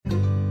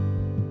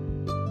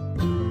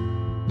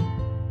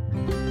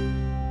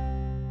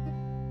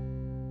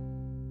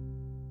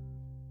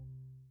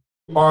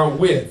are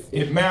with.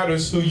 It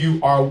matters who you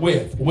are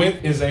with.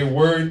 With is a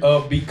word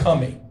of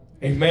becoming.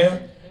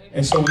 Amen.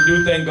 And so we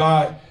do thank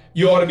God.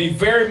 You ought to be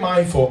very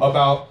mindful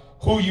about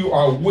who you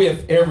are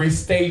with every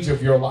stage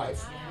of your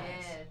life.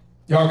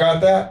 Y'all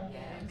got that?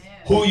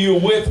 Who you're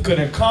with could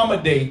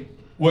accommodate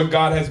what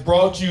God has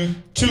brought you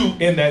to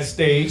in that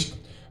stage,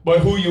 but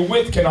who you're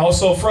with can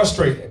also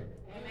frustrate it.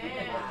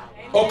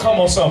 Oh, come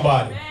on,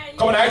 somebody.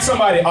 Come on, ask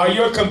somebody, are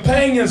your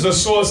companions a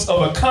source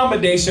of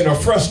accommodation or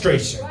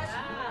frustration?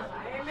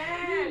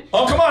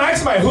 Oh, come on,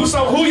 ask somebody,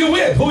 who you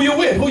with? Who you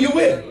with? Who you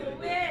with?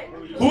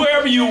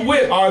 Whoever you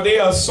with, are they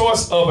a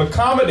source of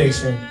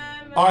accommodation?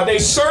 Are they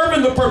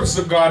serving the purpose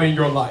of God in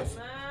your life?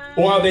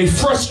 Or are they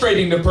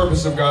frustrating the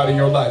purpose of God in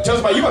your life? Tell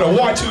somebody, you better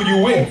watch who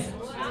you with.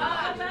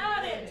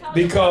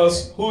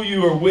 Because who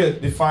you are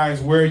with defines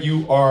where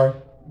you are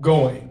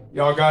going.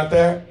 Y'all got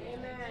that?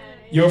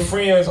 Your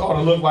friends ought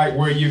to look like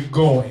where you're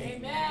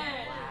going.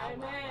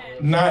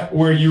 Not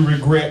where you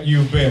regret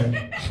you've been.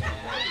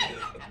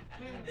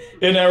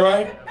 Isn't that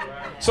right?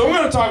 So we're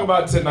going to talk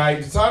about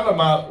tonight, talking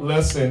about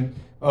lesson,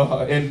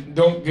 and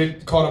don't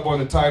get caught up on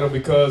the title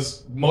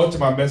because most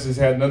of my message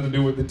had nothing to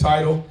do with the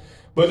title.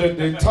 But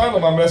the title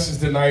of my message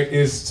tonight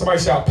is, somebody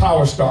shout,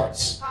 Power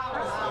Starts.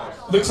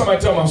 Look, somebody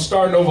tell them I'm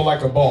starting over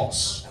like a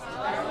boss.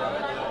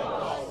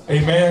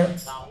 Amen.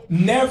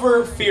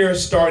 Never fear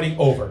starting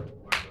over.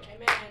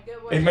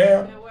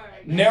 Amen.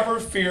 Never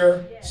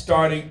fear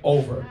starting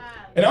over.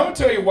 And I'm going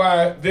to tell you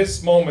why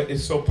this moment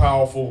is so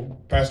powerful,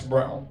 Pastor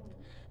Brown.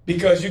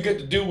 Because you get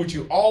to do what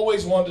you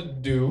always wanted to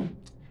do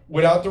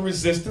without the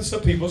resistance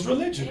of people's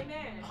religion.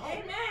 Amen.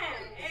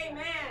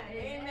 Amen.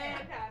 Amen,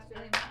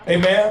 Pastor.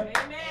 Amen.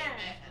 Amen.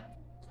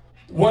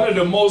 One of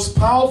the most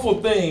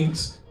powerful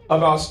things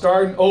about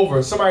starting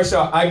over, somebody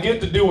shout, I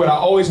get to do what I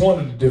always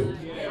wanted to do.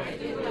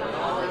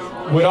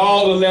 With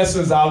all the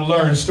lessons I've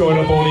learned stored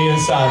up on the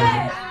inside of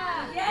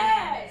me.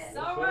 Yes.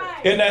 All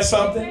right. Isn't that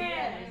something?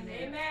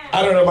 Amen.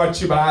 I don't know about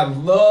you, but I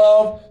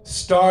love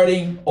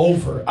starting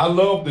over. I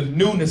love the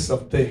newness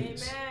of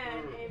things.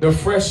 The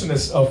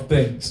freshness of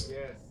things.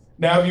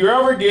 Now, if you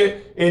ever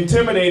get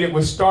intimidated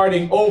with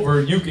starting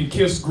over, you can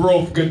kiss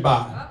growth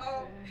goodbye.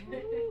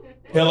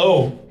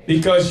 Hello.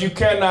 Because you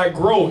cannot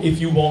grow if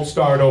you won't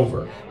start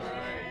over.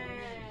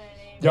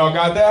 Y'all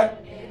got that?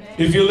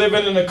 If you're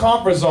living in a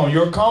comfort zone,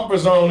 your comfort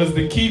zone is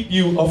to keep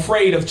you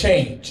afraid of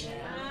change.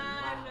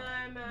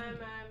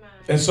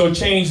 And so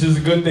change is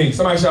a good thing.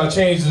 Somebody shout,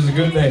 change is a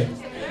good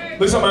thing.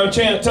 Listen, I'm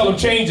tell them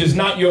change is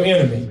not your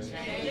enemy.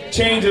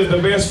 Change is the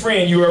best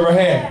friend you ever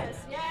had.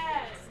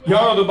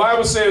 Y'all know the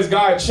Bible says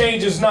God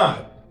changes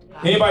not.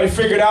 Anybody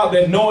figured out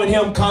that knowing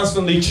him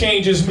constantly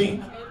changes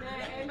me?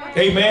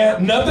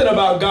 Amen. Nothing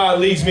about God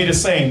leaves me the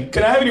same.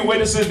 Can I have any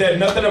witnesses that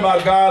nothing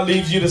about God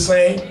leaves you the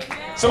same?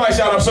 Somebody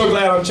shout, I'm so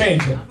glad I'm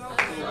changing.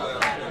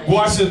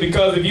 Watch this,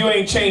 because if you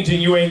ain't changing,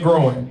 you ain't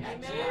growing.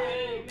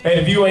 And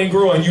if you ain't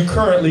growing, you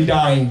currently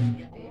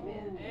dying.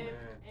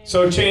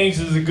 So change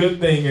is a good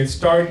thing, and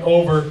starting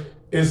over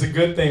is a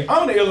good thing.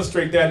 I'm going to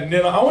illustrate that, and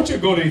then I want you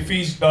to go to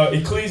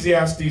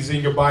Ecclesiastes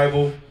in your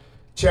Bible,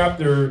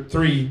 chapter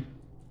 3,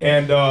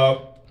 and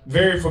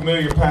very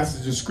familiar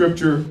passage of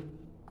scripture.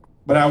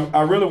 But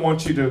I really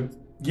want you to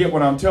get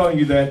what I'm telling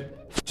you,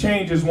 that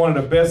change is one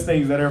of the best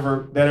things that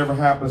ever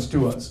happens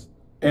to us.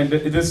 And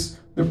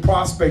the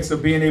prospects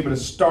of being able to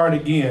start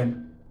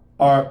again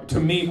are, to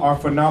me, are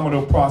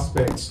phenomenal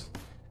prospects.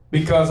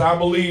 Because I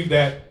believe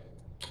that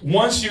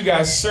once you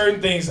got certain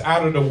things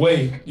out of the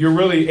way, you're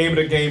really able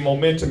to gain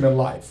momentum in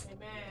life.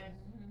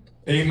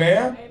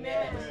 Amen?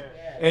 Amen?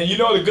 And you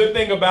know the good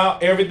thing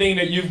about everything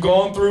that you've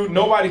gone through,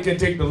 nobody can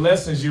take the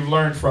lessons you've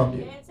learned from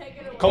you.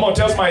 Come on,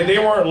 tell somebody, they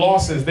weren't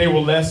losses, they were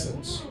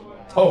lessons.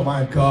 Oh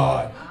my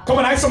God. Come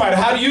on, ask somebody,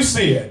 how do you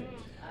see it?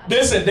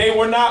 Listen, they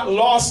were not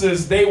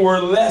losses, they were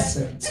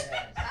lessons.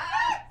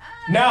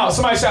 Now,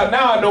 somebody shout,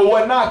 now I know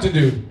what not to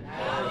do.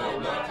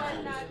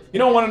 You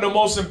know, one of the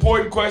most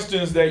important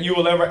questions that you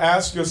will ever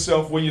ask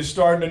yourself when you're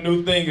starting a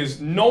new thing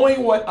is,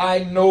 knowing what I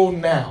know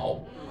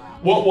now,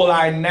 what will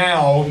I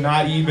now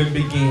not even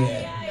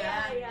begin?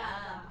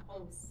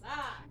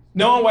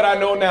 Knowing what I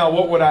know now,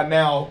 what would I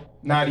now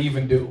not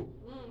even do?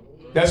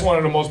 That's one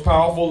of the most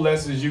powerful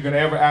lessons you can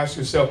ever ask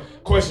yourself.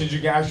 Questions you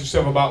can ask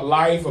yourself about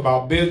life,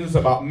 about business,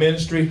 about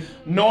ministry.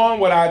 Knowing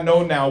what I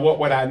know now, what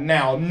would I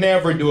now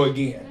never do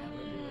again?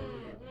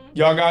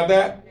 Y'all got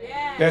that?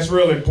 Yeah. That's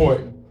real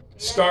important.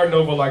 Starting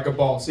over like a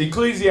boss.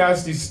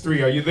 Ecclesiastes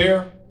 3, are you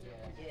there?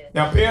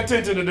 Now pay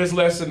attention to this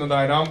lesson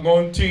tonight. I'm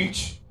going to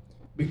teach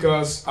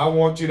because I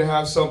want you to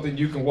have something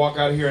you can walk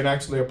out of here and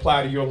actually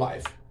apply to your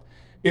life.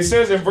 It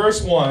says in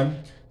verse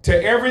 1,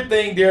 to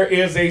everything there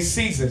is a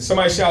season.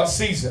 Somebody shout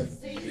season.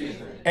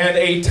 And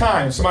a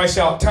time. Somebody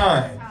shout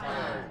time.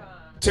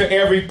 To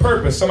every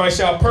purpose. Somebody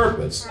shout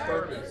purpose.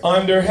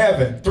 Under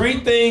heaven.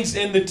 3 things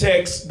in the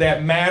text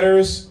that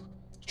matters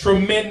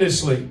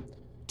tremendously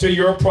to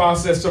your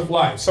process of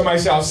life.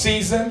 Somebody shout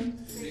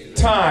season,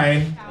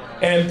 time,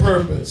 and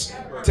purpose.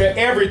 To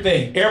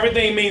everything.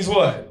 Everything means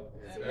what?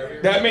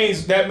 That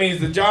means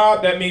the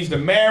job, that means the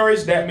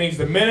marriage, that means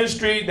the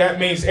ministry, that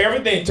means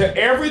everything.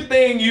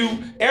 Everything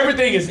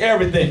is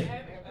everything.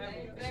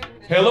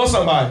 Hello,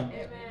 somebody.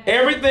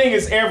 Everything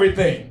is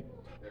everything.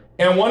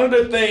 And one of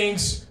the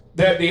things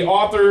that the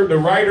author, the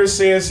writer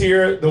says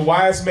here, the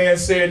wise man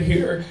said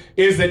here,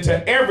 is that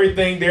to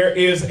everything there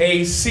is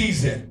a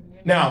season.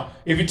 Now,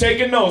 if you're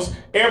taking notes,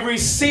 every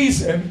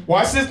season,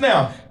 watch this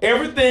now,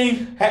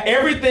 everything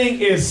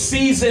is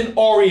season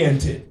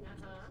oriented.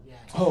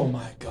 Oh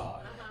my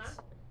God.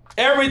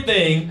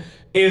 Everything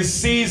is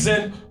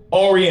season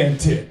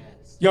oriented.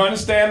 You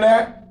understand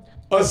that?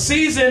 A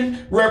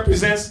season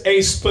represents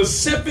a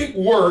specific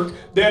work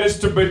that is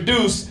to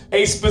produce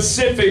a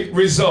specific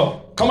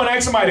result. Come on,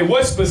 ask somebody,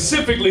 what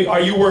specifically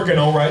are you working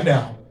on right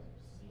now?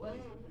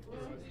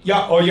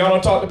 Y'all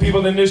don't talk to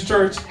people in this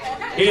church?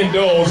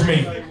 Indulge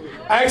me.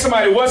 Ask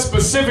somebody, what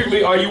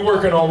specifically are you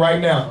working on right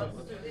now?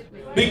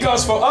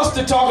 Because for us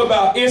to talk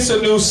about it's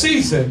a new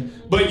season,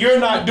 but you're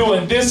not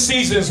doing this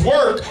season's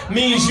work,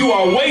 means you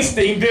are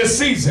wasting this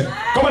season.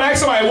 Come on, ask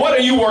somebody, what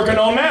are you working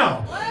on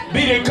now?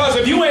 Because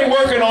if you ain't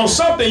working on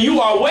something, you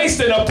are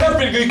wasting a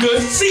perfectly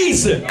good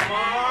season.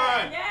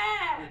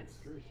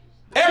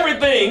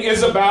 Everything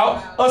is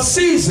about a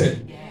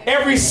season.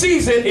 Every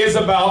season is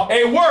about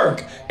a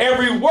work.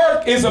 Every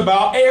work is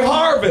about a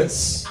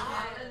harvest.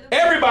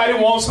 Everybody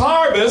wants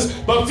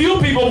harvest, but few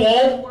people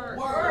want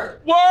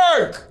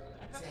work.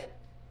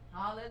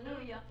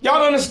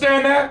 Y'all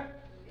understand that?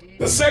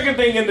 The second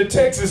thing in the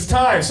text is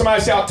time.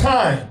 Somebody shout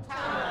time.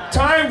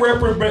 Time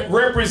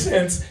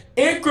represents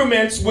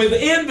increments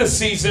within the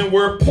season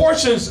where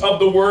portions of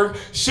the work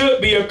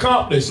should be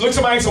accomplished. Look,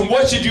 somebody and say,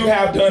 what should you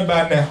have done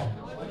by now?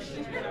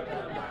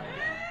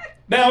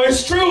 Now,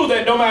 it's true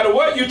that no matter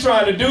what you're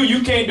trying to do,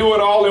 you can't do it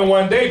all in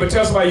one day, but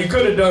tell somebody you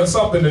could have done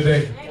something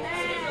today.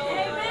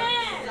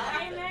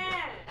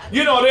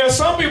 You know, there are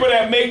some people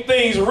that make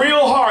things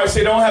real hard so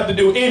they don't have to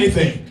do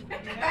anything.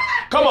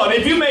 Come on,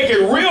 if you make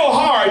it real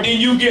hard, then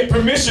you get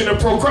permission to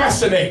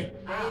procrastinate.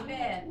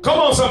 Amen. Come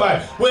on,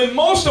 somebody. When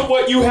most of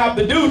what you have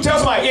to do, tell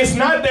somebody it's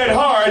not that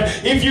hard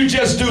if you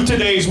just do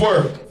today's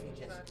work.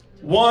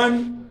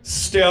 One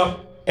step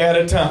at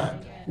a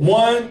time.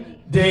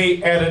 One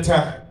day at a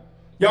time.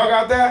 Y'all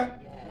got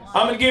that?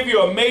 I'm going to give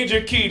you a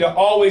major key to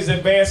always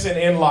advancing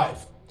in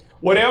life.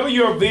 Whatever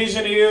your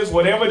vision is,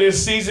 whatever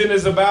this season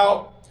is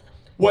about,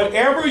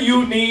 whatever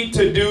you need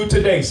to do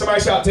today.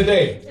 Somebody shout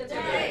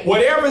today.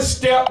 Whatever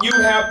step you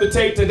have to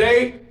take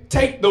today,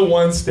 take the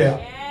one step.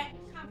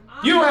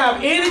 You don't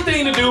have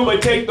anything to do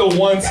but take the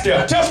one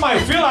step. Tell somebody,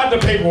 fill out the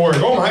paperwork.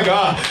 Oh my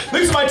God.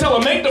 Look, somebody tell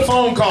them, make the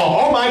phone call.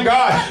 Oh my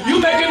God.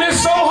 You making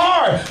this so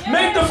hard.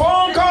 Make the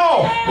phone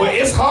call. Well,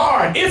 it's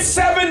hard. It's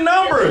 7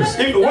 numbers.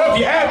 If you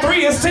add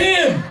 3, it's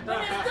 10.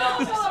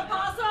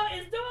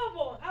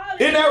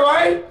 Isn't that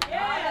right?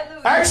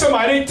 Ask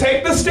somebody,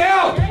 take the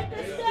step.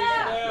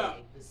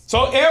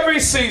 So every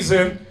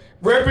season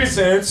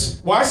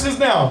represents, watch this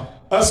now,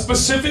 a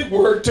specific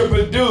work to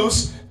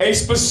produce a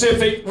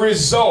specific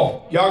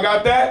result. Y'all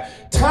got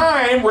that?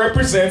 Time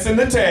represents in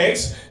the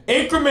text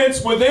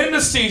increments within the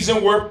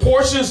season where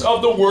portions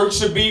of the work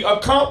should be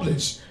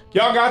accomplished.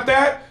 Y'all got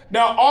that?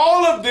 Now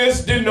all of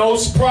this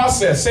denotes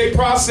process. Say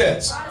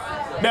process.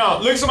 Now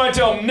look, somebody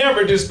tell them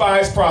never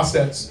despise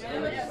process.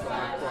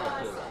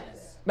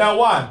 Now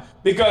why?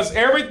 Because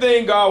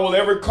everything God will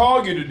ever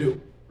call you to do,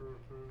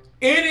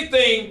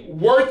 anything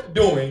worth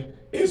doing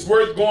is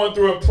worth going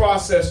through a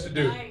process to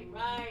do. Right,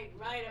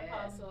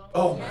 Apostle.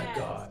 Oh my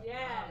God.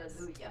 Yes.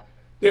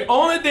 The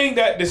only thing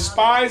that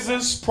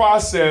despises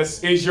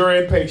process is your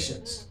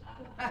impatience.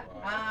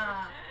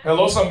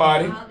 Hello,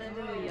 somebody.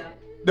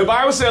 The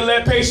Bible said,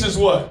 let patience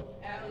what?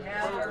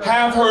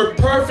 Have her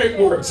perfect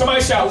work.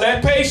 Somebody shout,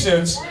 let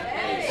patience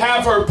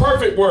have her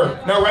perfect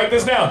work. Now write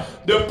this down.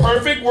 The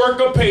perfect work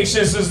of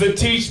patience is to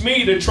teach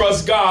me to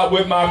trust God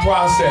with my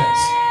process.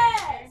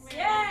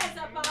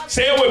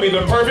 Say it with me.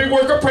 The perfect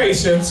work of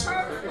patience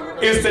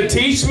is to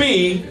teach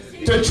me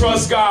to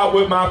trust God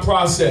with my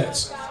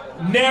process.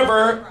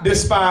 Never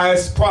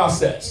despise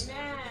process.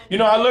 You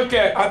know, I look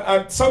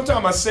at,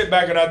 sometimes I sit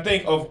back and I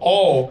think of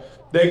all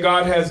that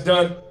God has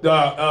done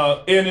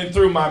in and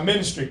through my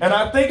ministry. And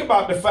I think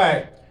about the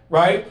fact,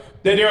 right,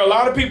 that there are a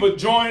lot of people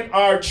join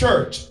our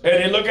church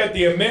and they look at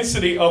the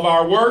immensity of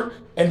our work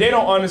and they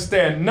don't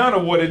understand none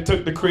of what it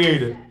took to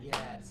create it.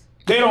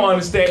 They don't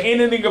understand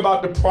anything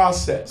about the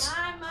process.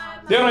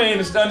 They don't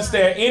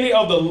understand any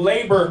of the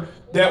labor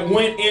that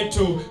went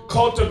into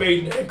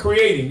cultivating and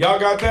creating. Y'all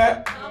got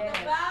that?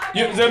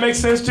 Does that make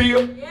sense to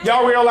you?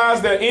 Y'all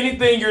realize that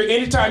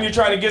anytime you're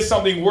trying to get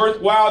something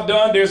worthwhile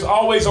done, there's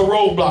always a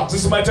roadblock. So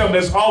somebody tell me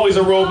there's always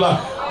a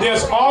roadblock.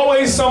 There's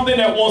always something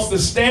that wants to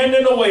stand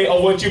in the way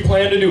of what you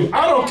plan to do.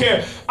 I don't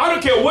care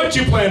what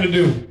you plan to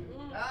do.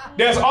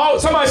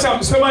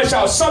 Somebody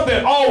shout,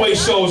 something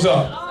always shows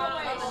up.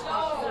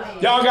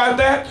 Y'all got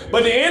that?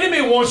 But the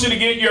enemy wants you to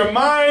get your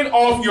mind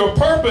off your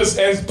purpose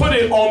and put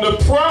it on the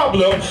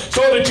problem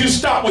so that you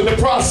stop with the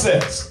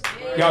process.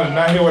 Y'all did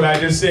not hear what I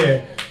just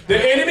said. The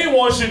enemy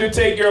wants you to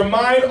take your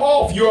mind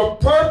off your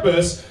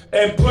purpose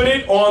and put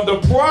it on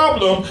the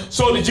problem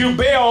so that you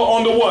bail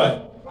on the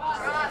what?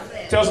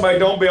 Process. Tell somebody,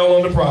 don't bail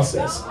on the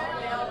process.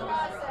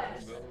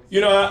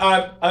 You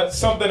know,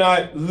 something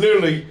I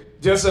literally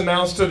just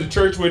announced to the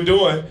church we're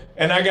doing,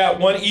 and I got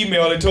one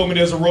email that told me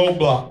there's a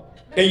roadblock.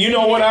 And you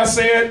know what I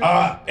said?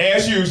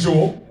 As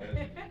usual.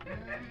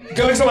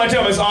 Look, somebody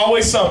tell me it's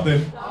always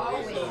something.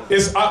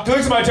 Look,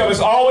 somebody tell me it's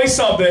always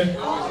something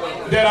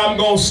that I'm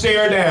going to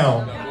stare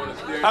down.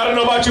 I don't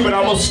know about you, but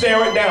I'm going to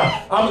stare it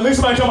down. Look,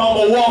 somebody tell me I'm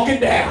going to walk it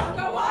down.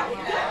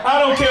 I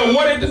don't care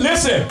what it,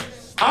 listen,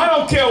 I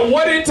don't care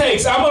what it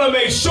takes. I'm going to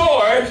make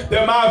sure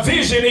that my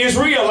vision is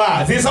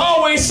realized. It's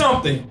always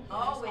something.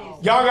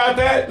 Y'all got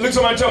that? Look,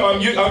 somebody tell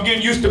me I'm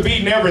getting used to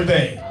beating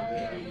everything.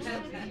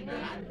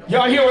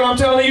 Y'all hear what I'm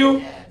telling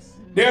you?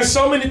 There's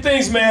so many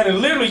things, man, and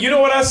literally, you know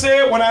what I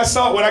said when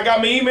I got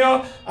my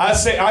email? I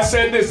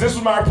said this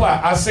was my reply.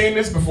 I've seen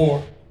this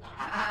before.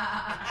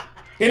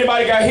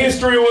 Anybody got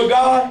history with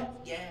God?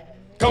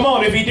 Come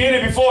on, if he did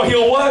it before,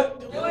 he'll what?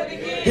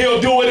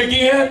 He'll do it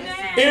again.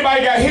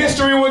 Anybody got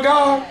history with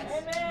God?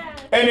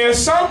 And there's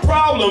some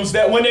problems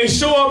that when they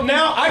show up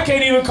now, I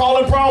can't even call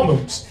them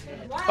problems.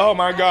 Oh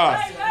my God.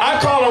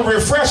 I call them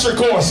refresher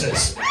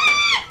courses.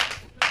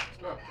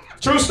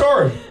 True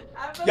story.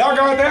 Y'all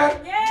got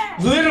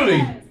that?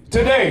 Literally,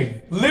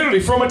 today,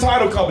 literally from a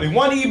title company,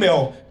 one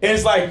email, and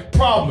it's like,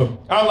 problem.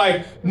 I'm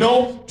like,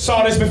 no,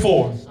 saw this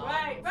before.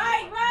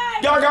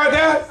 Y'all got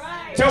that?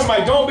 Tell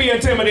somebody, don't be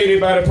intimidated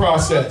by the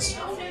process.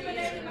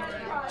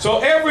 So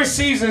every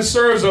season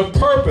serves a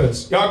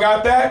purpose. Y'all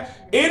got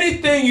that?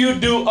 Anything you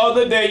do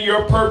other than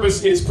your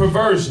purpose is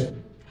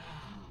perversion.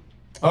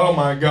 Oh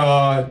my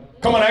God.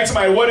 Come on, ask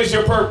somebody, what is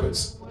your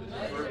purpose?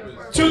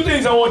 Two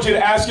things I want you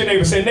to ask your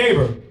neighbor. Say,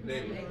 neighbor,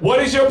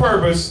 what is your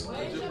purpose?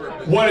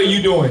 What are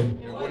you doing?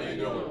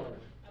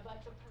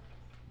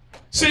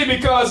 See,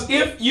 because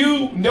if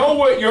you know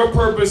what your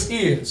purpose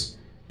is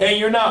and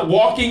you're not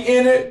walking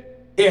in it,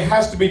 it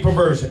has to be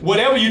perversion.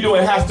 Whatever you do,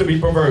 it has to be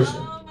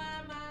perversion.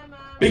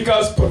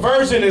 Because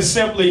perversion is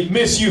simply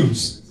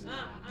misuse.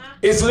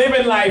 It's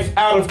living life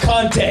out of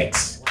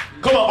context.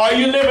 Come on, are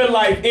you living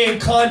life in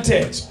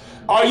context?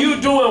 Are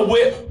you doing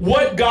with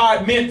what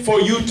God meant for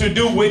you to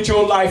do with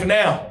your life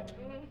now?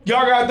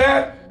 Y'all got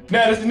that?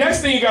 Now, the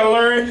next thing you got to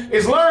learn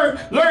is learn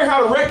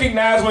how to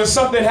recognize when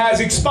something has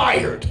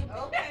expired.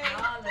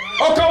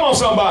 Oh, come on,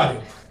 somebody.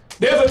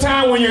 There's a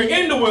time when you're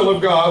in the will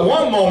of God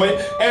one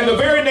moment, and the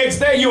very next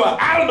day you are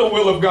out of the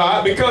will of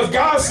God because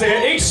God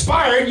said it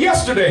expired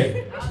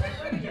yesterday.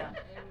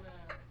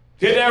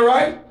 Get that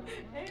right?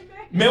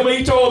 Remember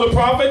he told the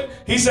prophet,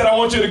 he said, I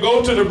want you to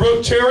go to the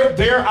brook Cherith.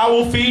 There I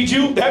will feed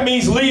you. That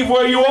means leave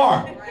where you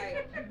are.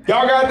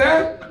 Y'all got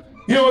that?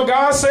 You know what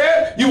God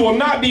said? You will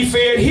not be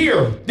fed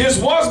here.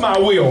 This was my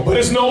will, but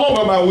it's no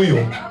longer my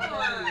will.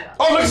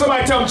 Oh, look,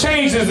 somebody tell them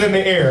change is in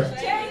the air.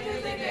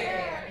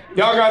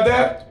 Y'all got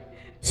that?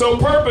 So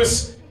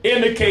purpose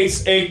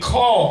indicates a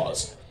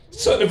cause.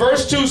 So the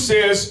verse 2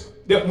 says,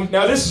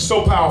 now this is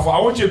so powerful.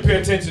 I want you to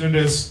pay attention to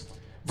this.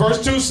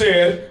 Verse 2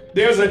 said,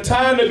 there's a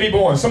time to be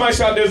born. Somebody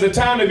shout, there's a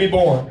time to be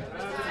born.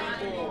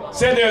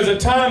 Said there's a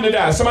time to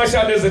die. Somebody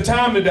shout, there's a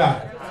time to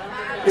die.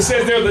 It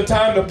says there's a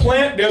time to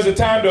plant. There's a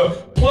time to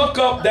pluck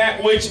up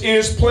that which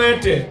is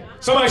planted.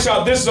 Somebody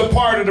shout, this is a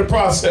part of the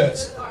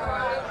process.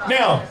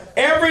 Now,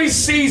 every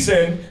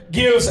season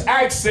gives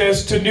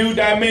access to new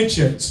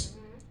dimensions.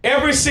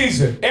 Every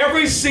season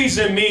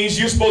means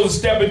you're supposed to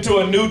step into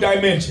a new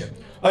dimension,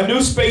 a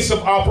new space of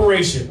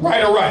operation,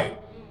 right or right.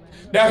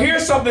 Now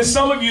here's something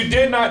some of you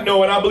did not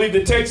know, and I believe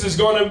the text is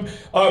going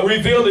to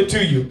reveal it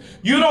to you.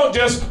 You don't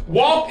just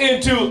walk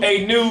into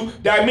a new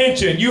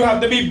dimension. You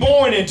have to be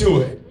born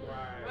into it.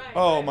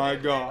 Oh my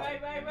God.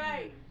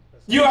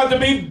 You have to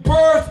be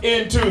birthed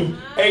into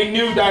a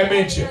new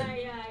dimension.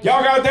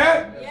 Y'all got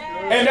that?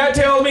 And that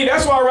tells me,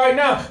 that's why right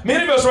now,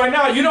 many of us right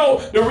now, you know,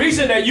 the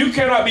reason that you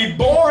cannot be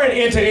born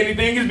into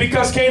anything is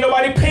because can't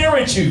nobody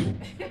parent you.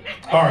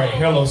 All right,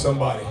 hello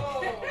somebody.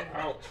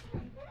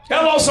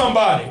 Hello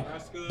somebody.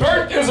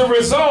 Birth is a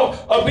result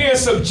of being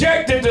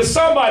subjected to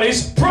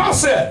somebody's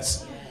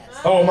process.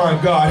 Oh my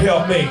God,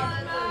 help me.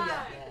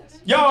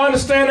 Y'all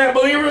understand that,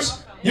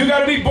 believers? You got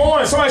to be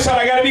born. Somebody shout,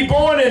 I got to be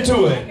born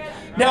into it.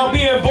 Now,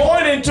 being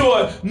born into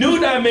a new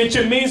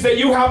dimension means that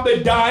you have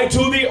to die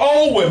to the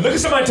old one. Look at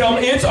somebody tell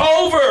me, it's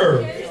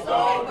over. It's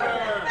over.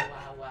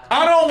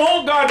 I don't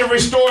want God to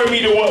restore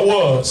me to what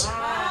was.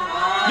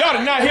 Y'all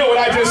did not hear what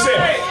I just said.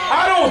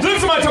 Look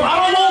at somebody tell me,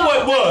 I don't want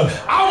what was.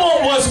 I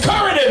want what's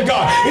current in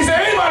God. Is there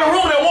anybody in the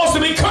room that wants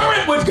to be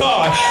current with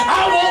God?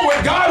 I want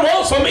what God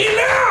wants for me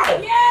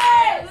now.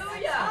 Yes.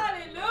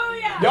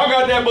 Hallelujah. Y'all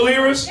got that,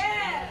 believers?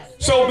 Yes.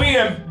 So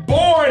being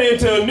born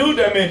into a new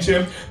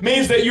dimension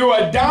means that you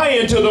are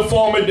dying to the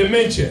former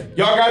dimension.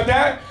 Y'all got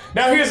that?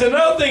 Now here's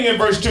another thing in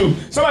verse 2.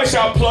 Somebody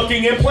shout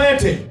plucking and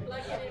planting.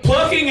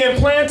 Plucking and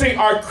planting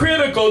are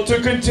critical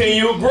to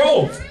continual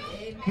growth.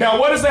 Now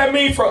what does that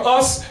mean for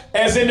us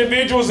as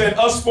individuals and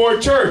us for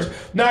a church?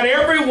 Not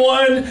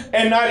everyone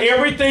and not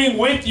everything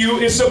with you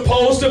is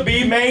supposed to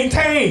be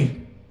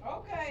maintained.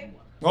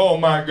 Oh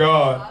my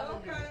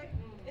God.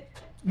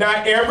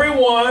 Not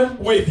everyone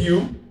with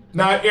you,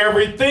 not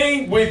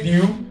everything with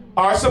you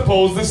are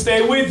supposed to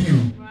stay with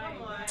you.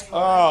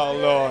 Oh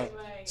Lord.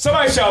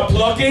 Somebody shout,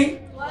 plucking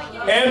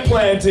and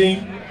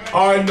planting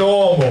are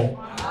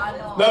normal.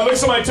 Now look,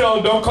 somebody tell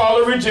them, don't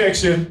call it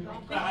rejection.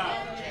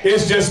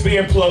 It's just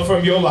being plucked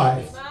from your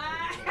life.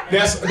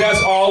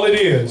 That's all it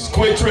is.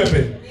 Quit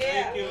tripping.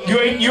 You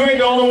ain't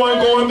the only one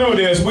going through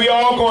this. We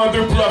all going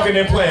through plucking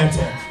and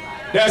planting.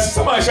 That's,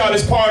 somebody shout,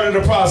 it's part of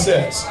the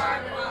process.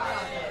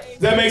 Does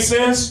that make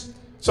sense?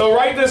 So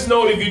write this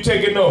note if you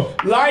take a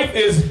note. Life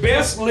is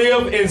best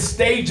lived in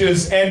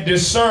stages and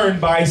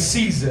discerned by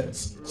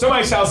seasons.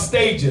 Somebody shout,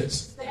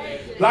 stages.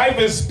 Life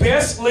is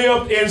best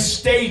lived in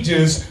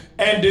stages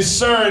and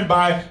discerned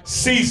by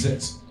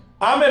seasons.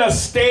 I'm in a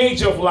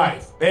stage of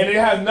life, and it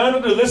has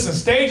nothing to do, listen,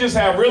 stages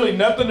have really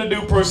nothing to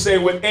do per se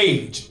with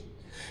age.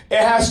 It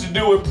has to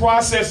do with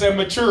process and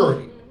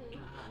maturity.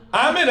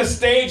 I'm in a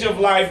stage of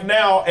life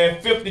now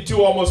at 52,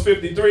 almost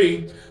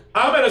 53.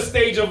 I'm at a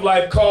stage of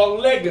life called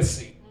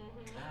legacy.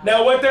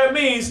 Now what that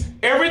means,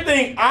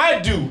 everything I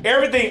do,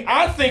 everything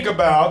I think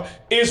about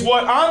is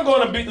what I'm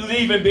going to be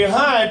leaving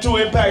behind to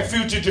impact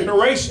future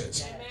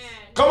generations.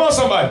 Come on,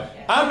 somebody.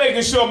 I'm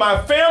making sure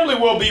my family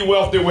will be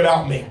wealthy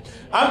without me.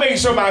 I'm making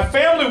sure my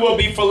family will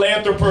be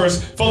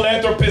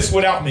philanthropists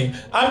without me.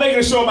 I'm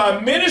making sure my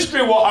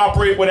ministry will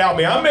operate without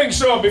me. I'm making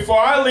sure before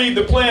I leave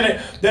the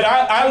planet that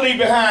I leave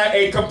behind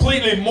a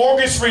completely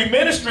mortgage-free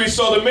ministry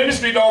so the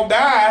ministry don't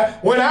die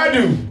when I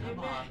do.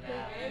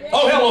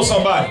 Oh, hello,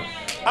 somebody.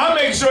 I'm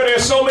making sure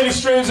there's so many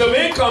streams of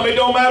income, it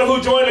don't matter who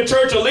join the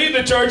church or leave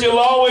the church, it'll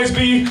always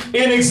be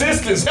in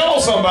existence. Hello,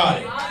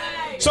 somebody.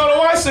 So now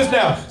watch this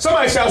now.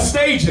 Somebody shout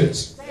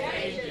stages.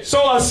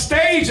 So a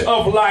stage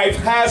of life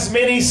has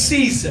many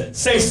seasons.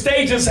 Say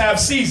stages have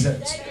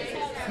seasons.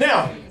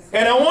 Now,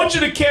 and I want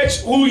you to catch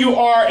who you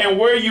are and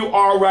where you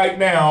are right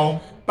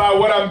now by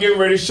what I'm getting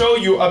ready to show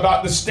you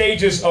about the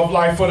stages of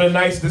life for the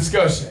night's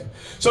discussion.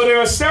 So there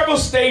are several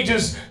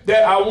stages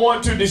that I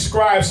want to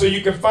describe so you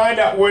can find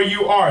out where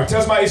you are.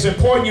 Tell me, it's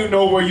important you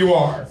know where you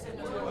are.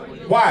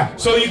 Why?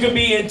 So you can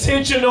be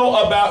intentional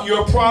about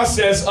your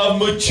process of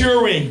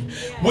maturing.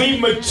 We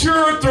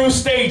mature through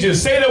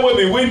stages. Say that with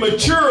me. We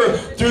mature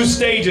through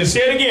stages.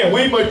 Say it again.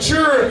 We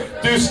mature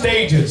through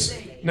stages.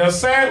 Now,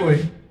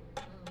 sadly,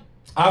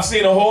 I've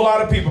seen a whole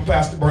lot of people,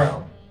 Pastor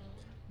Brown,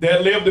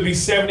 that live to be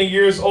 70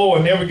 years old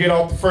and never get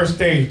off the first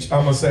stage,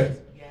 I'm going to say.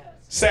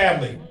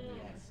 Sadly,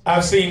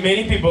 I've seen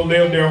many people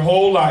live their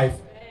whole life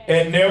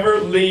and never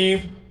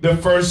leave the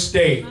first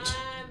stage.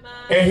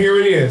 And here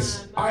it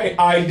is.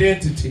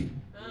 Identity.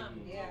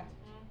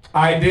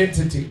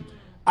 Identity.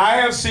 I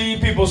have seen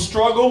people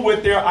struggle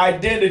with their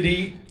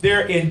identity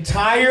their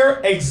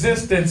entire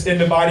existence in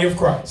the body of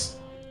Christ.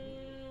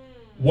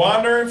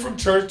 Wandering from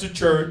church to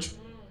church,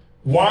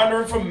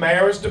 wandering from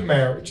marriage to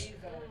marriage,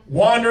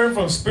 wandering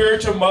from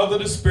spiritual mother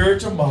to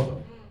spiritual mother,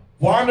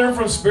 wandering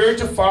from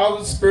spiritual father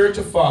to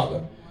spiritual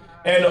father.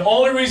 And the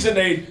only reason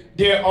they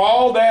did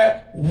all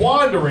that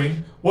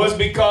wandering was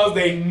because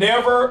they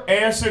never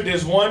answered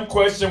this one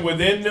question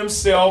within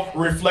themselves,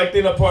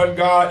 reflecting upon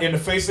God, in the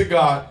face of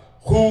God.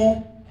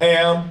 Who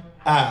am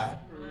I?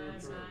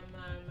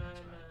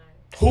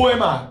 Who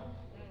am I?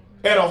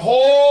 And a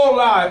whole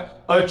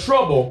lot of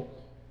trouble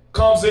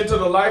comes into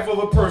the life of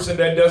a person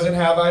that doesn't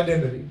have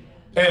identity.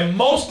 And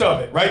most of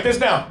it, write this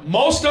down,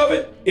 most of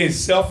it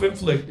is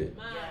self-inflicted.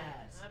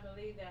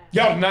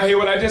 Y'all did not hear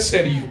what I just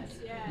said to you.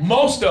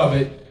 Most of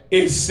it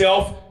is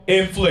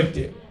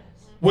self-inflicted.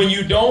 When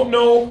you don't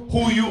know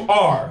who you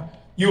are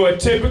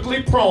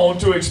typically prone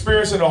to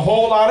experiencing a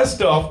whole lot of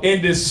stuff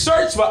in this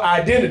search for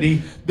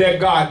identity that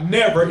God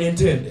never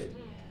intended.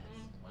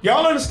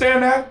 Y'all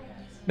understand that?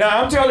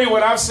 Now, I'm telling you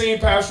what I've seen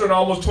pastoring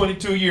almost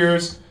 22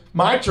 years,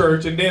 my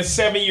church, and then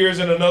 7 years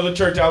in another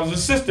church. I was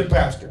assistant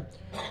pastor.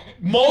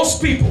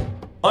 Most people,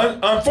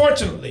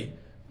 unfortunately,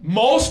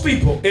 most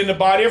people in the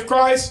body of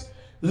Christ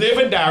live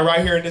and die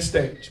right here in this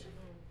stage.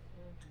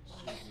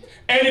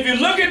 And if you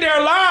look at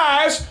their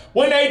lives,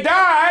 when they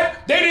died,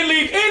 they didn't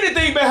leave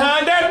anything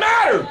behind that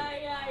mattered.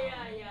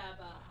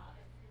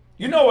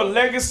 You know what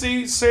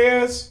legacy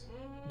says?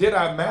 Did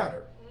I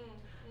matter?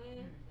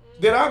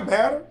 Did I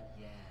matter?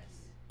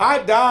 I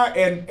die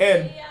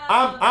and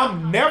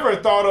I'm never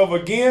thought of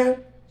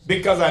again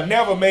because I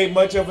never made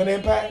much of an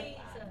impact.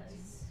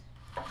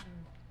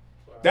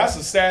 That's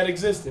a sad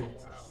existence.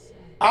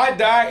 I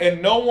die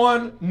and no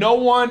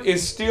one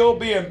is still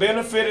being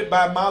benefited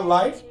by my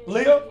life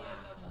lived.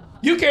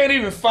 You can't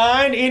even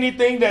find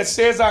anything that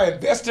says I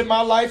invested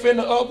my life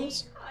into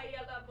others.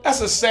 That's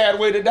a sad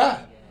way to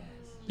die.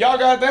 Y'all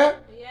got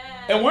that?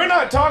 And we're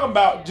not talking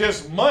about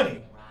just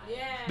money.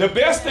 The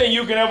best thing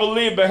you can ever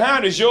leave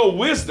behind is your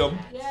wisdom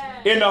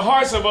in the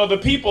hearts of other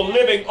people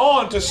living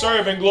on to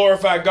serve and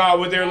glorify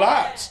God with their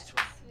lives.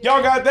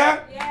 Y'all got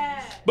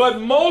that? But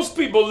most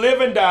people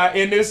live and die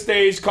in this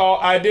stage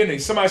called identity.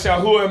 Somebody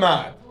shout, who am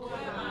I?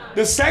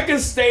 The second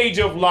stage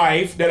of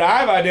life that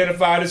I've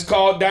identified is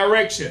called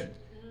direction.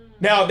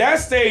 Now that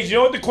stage, you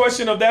know what the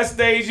question of that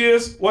stage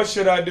is? What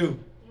should I do?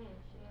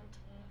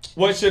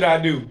 What should I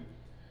do?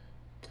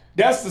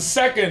 That's the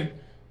second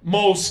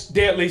most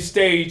deadly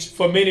stage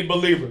for many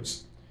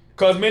believers.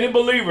 Because many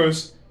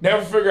believers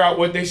never figure out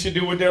what they should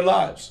do with their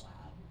lives.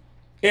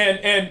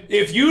 And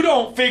if you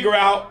don't figure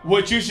out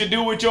what you should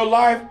do with your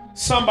life,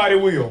 somebody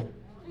will.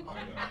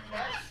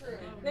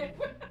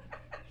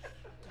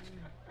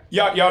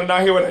 Y'all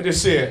not hear what I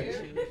just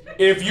said?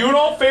 If you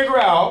don't figure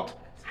out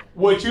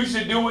what you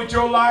should do with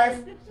your life,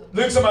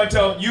 look at somebody and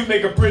tell them, you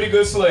make a pretty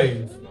good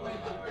slave.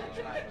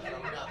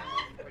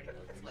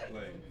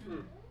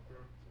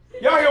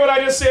 Y'all hear what I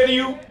just said to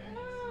you?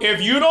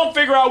 If you don't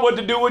figure out what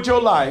to do with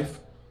your life,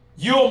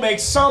 you'll make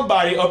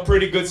somebody a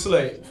pretty good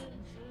slave.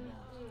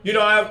 You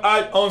know,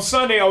 on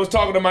Sunday, I was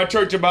talking to my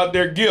church about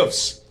their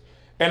gifts.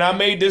 And I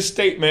made this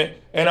statement,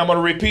 and I'm going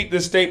to repeat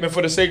this statement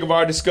for the sake of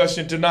our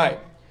discussion tonight.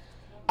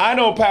 I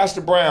know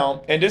Pastor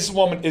Brown, and this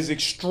woman is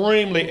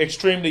extremely,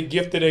 extremely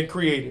gifted and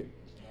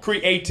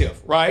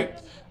creative, right?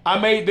 I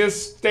made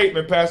this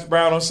statement, Pastor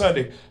Brown, on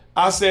Sunday.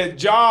 I said,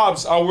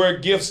 jobs are where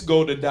gifts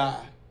go to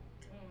die.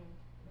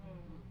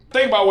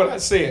 Think about what I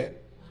said.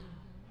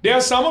 There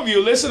are some of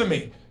you, listen to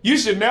me. You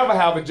should never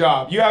have a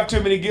job. You have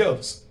too many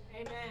gifts.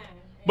 Amen.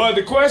 But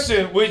the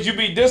question, would you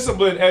be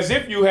disciplined as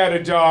if you had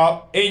a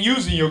job and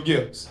using your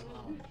gifts?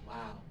 Wow.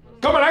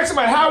 Come on, ask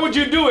somebody, how would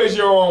you do as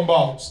your own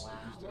boss? Wow.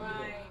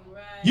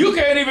 Right. You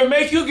can't even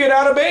make you get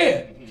out of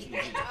bed.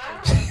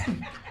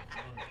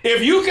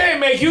 If you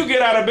can't make you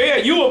get out of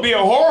bed, you will be a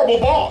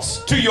horrible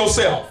boss to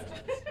yourself.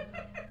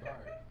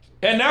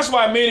 And that's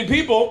why many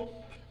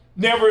people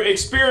never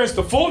experience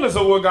the fullness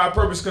of what God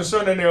purposed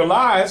concerning their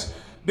lives,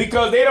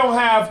 because they don't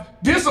have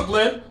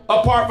discipline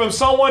apart from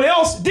someone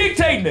else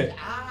dictating it.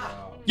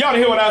 Y'all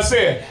hear what I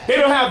said? They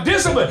don't have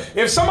discipline.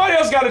 If somebody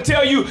else got to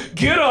tell you,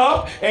 get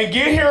up and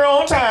get here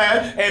on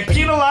time and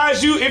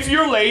penalize you if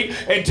you're late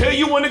and tell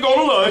you when to go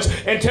to lunch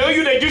and tell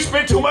you that you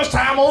spent too much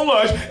time on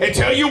lunch and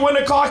tell you when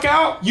to clock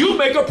out, you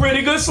make a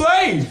pretty good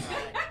slave.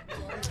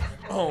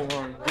 Oh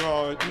my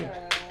God.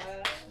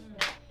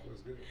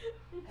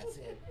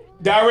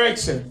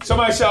 Direction.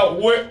 Somebody shout,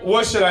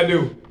 what should I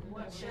do?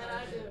 What should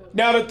I do?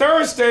 Now, the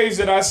third stage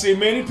that I see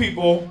many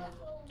people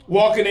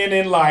walking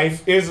in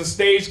life is a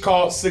stage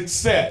called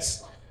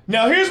success.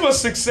 Now, here's what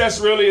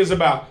success really is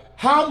about.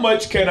 How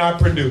much can I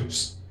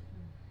produce?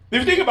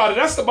 If you think about it,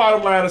 that's the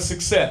bottom line of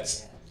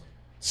success.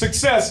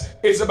 Success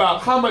is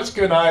about how much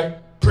can I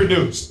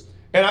produce.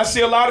 And I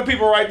see a lot of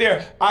people right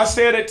there. I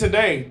said it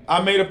today.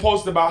 I made a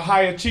post about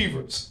high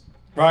achievers,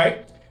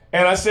 right?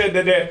 And I said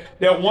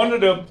that one of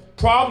the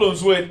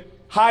problems with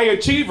high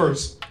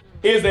achievers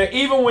is that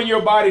even when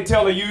your body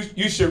tells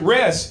you should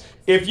rest,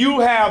 if you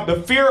have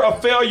the fear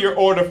of failure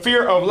or the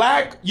fear of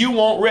lack, you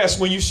won't rest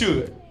when you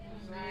should.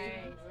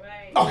 Right.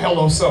 Oh,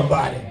 hello,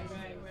 somebody.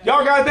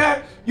 Y'all got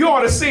that? You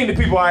ought to have seen the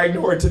people I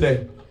ignored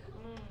today.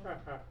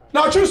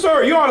 No, true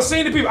story. You ought to have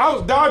seen the people. I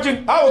was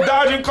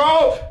dodging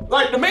calls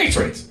like the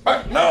Matrix.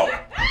 No.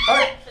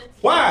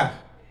 Why?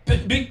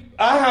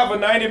 I have a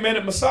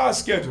 90-minute massage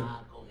schedule.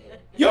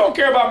 You don't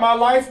care about my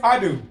life. I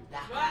do.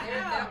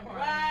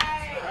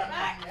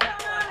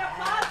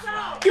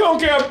 You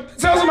don't care.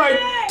 Tell somebody,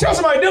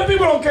 them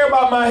people don't care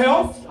about my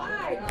health.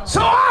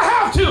 So I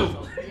have to.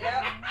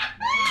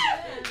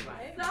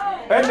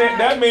 And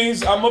that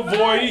means I'm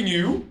avoiding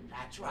you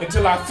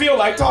until I feel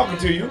like talking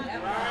to you.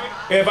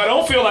 And if I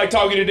don't feel like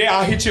talking today,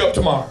 I'll hit you up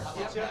tomorrow.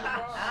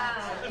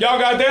 Y'all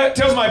got that?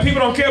 Tell somebody,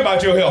 people don't care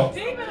about your health.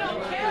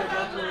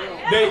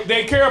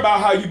 They care about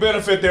how you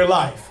benefit their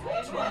life.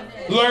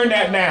 Learn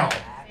that now.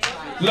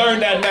 Learn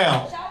that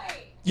now.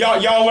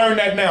 Y'all learn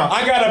that now.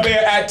 I got out of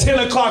bed at 10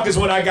 o'clock is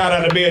when I got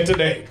out of bed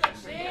today.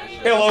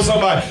 Hello,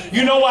 somebody.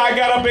 You know why I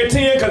got up at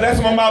 10? Because that's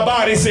when my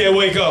body said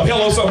wake up.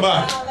 Hello,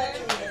 somebody.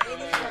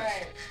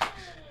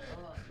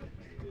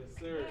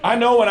 I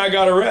know when I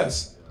got to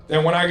rest.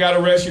 And when I got to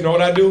rest, you know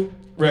what I do?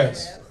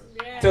 Rest.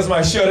 Tell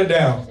somebody, shut it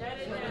down.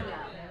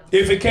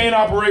 If it can't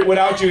operate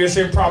without you, it's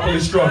improperly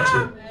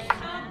structured.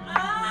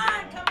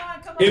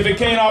 If it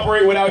can't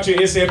operate without you,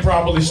 it's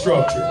improperly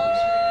structured.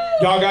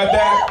 Y'all got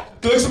that?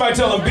 Look, somebody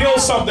tell them, build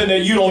something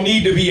that you don't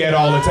need to be at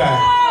all the time.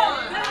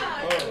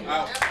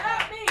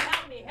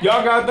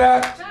 Y'all got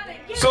that?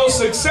 So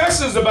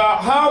success is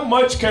about how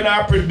much can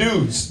I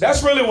produce.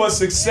 That's really what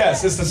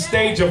success is, the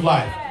stage of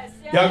life.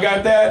 Y'all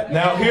got that?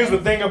 Now, here's the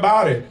thing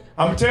about it.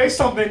 I'm going to tell you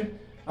something.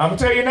 I'm going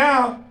to tell you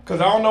now,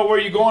 because I don't know where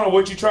you're going or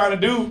what you're trying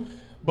to do,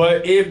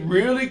 but it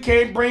really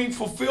can't bring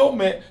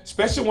fulfillment,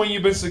 especially when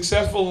you've been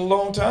successful a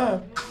long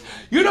time.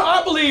 You know,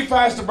 I believe,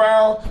 Pastor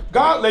Brown,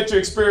 God let you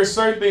experience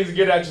certain things to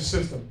get out your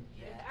system.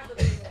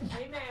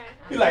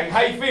 He's like,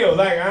 how you feel?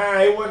 Like,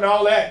 it wasn't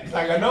all that. He's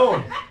like, I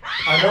know.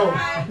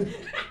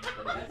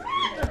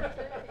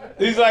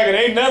 He's like, it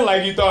ain't nothing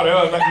like you thought it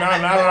was. Like, no,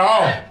 not at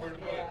all.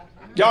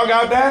 Y'all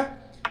got that?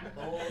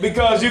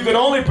 Because you can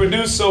only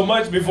produce so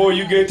much before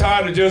you get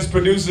tired of just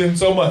producing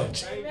so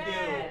much.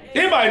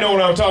 Anybody know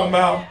what I'm talking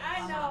about?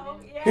 I know.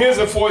 Here's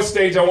the fourth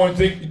stage I want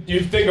you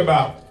to think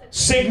about.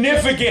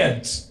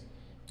 Significance.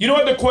 You know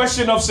what the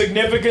question of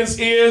significance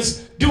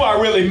is? Do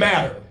I really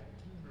matter?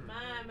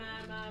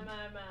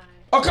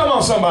 Oh, come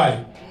on,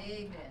 somebody.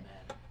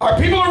 Are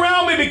people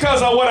around me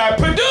because of what I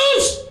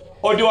produce,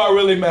 or do I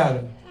really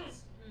matter?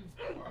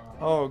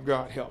 Oh,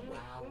 God help me.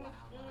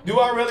 Do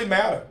I really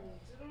matter?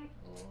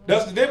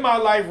 Did my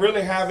life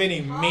really have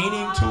any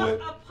meaning to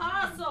it?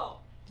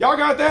 Apostle. Y'all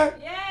got that?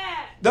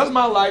 Yeah. Does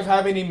my life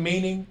have any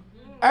meaning?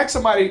 Ask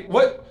somebody,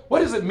 what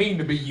does it mean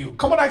to be you?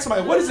 Come on, ask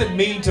somebody, what does it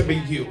mean to be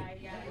you?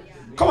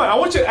 Come on, I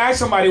want you to ask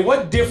somebody,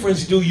 what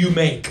difference do you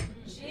make?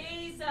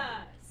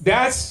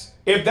 Jesus.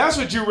 If that's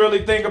what you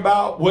really think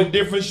about, what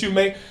difference you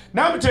make.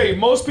 Now I'm gonna tell you,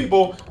 most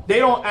people, they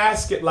don't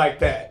ask it like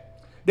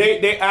that.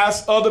 They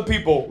ask other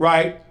people,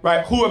 right?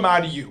 Who am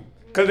I to you?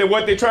 Because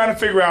what they're trying to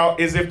figure out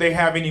is if they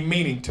have any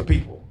meaning to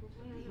people.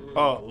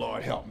 Oh,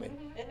 Lord, help me.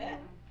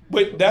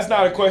 But that's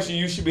not a question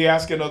you should be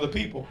asking other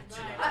people.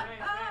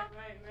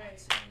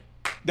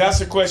 That's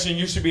a question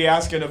you should be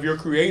asking of your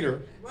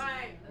Creator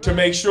to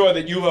make sure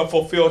that you have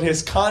fulfilled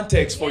His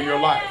context for your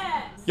life.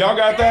 Y'all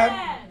got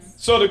that?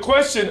 So the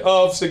question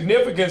of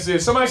significance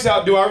is, somebody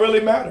shout, do I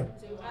really matter?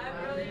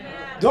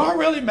 Do I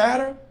really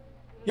matter?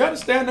 You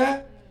understand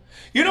that?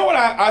 You know what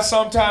I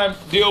sometimes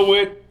deal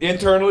with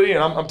internally,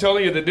 and I'm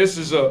telling you that this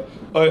is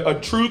a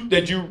truth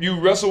that you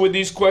wrestle with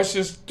these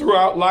questions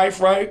throughout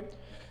life, right?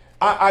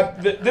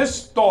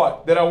 This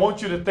thought that I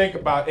want you to think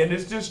about, and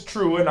it's just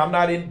true, and I'm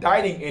not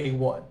indicting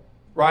anyone,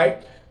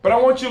 right? But I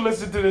want you to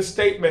listen to this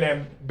statement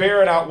and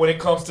bear it out when it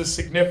comes to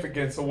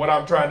significance of what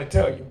I'm trying to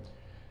tell you.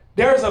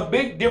 There's a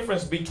big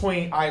difference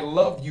between I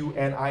love you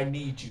and I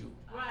need you.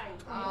 Right.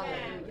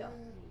 Amen.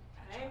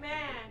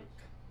 Amen.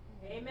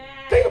 Amen.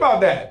 Think about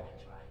that.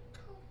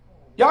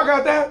 Y'all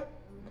got that?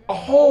 A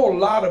whole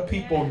lot of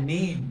people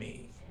need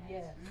me.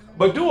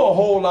 But do a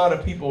whole lot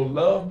of people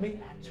love me?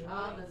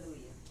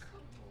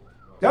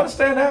 You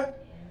understand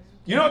that?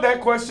 You know what that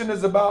question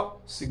is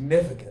about?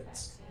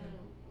 Significance.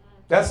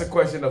 That's a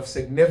question of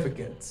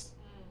significance.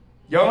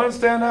 Y'all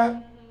understand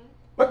that?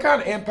 What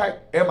kind of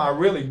impact am I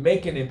really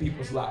making in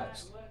people's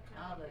lives?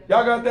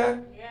 Y'all got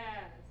that?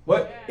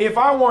 What if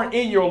I weren't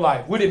in your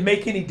life? Would it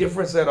make any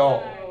difference at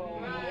all?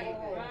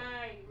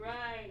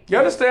 You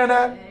understand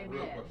that?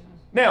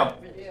 Now,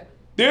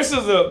 this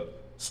is a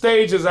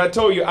stage, as I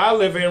told you, I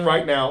live in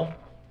right now,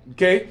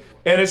 okay?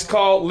 And it's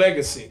called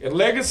legacy. And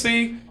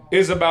legacy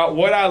is about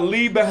what I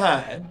leave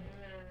behind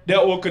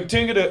that will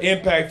continue to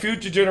impact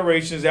future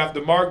generations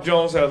after Mark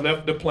Jones has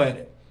left the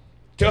planet.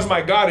 Tells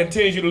my God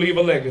intends you to leave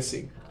a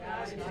legacy,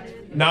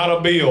 not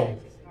a bill.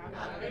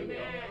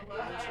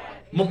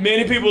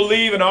 Many people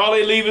leave and all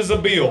they leave is a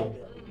bill.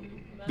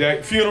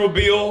 That funeral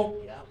bill,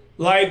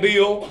 light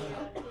bill,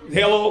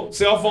 hello,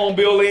 cell phone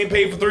bill they ain't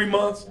paid for 3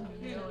 months.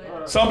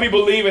 Some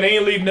people leave and they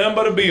ain't leave nothing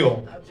but a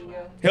bill.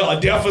 Hell, a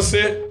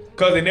deficit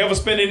because they never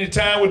spend any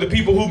time with the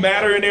people who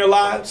matter in their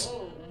lives.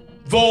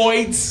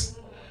 Voids.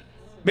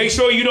 Make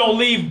sure you don't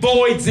leave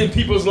voids in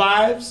people's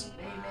lives.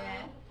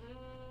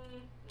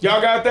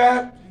 Y'all got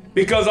that?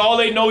 Because all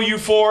they know you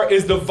for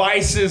is the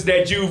vices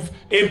that you've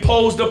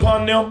imposed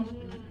upon them.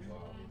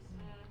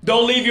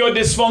 Don't leave your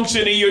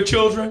dysfunction in your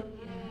children.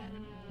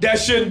 That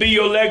shouldn't be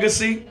your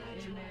legacy.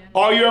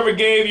 All you ever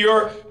gave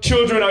your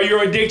children are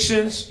your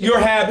addictions, your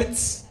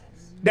habits.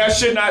 That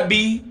should not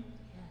be.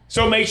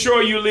 So make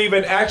sure you leave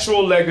an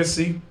actual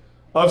legacy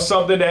of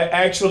something that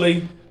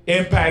actually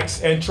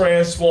impacts and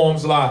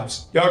transforms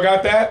lives. Y'all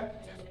got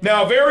that?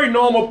 Now, a very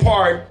normal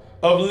part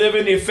of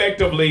living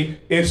effectively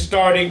is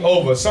starting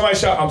over. Somebody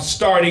shout, I'm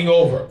starting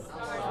over.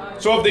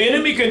 So if the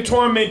enemy can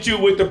torment you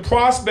with the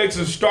prospects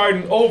of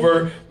starting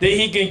over, then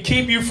he can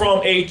keep you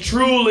from a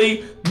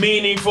truly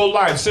meaningful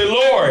life. Say,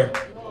 Lord,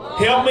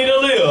 help me to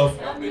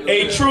live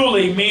a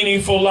truly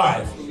meaningful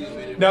life.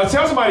 Now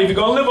tell somebody, if you're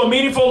going to live a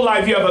meaningful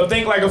life, you have to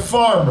think like a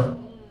farmer.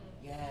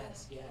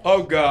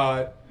 Oh,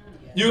 God.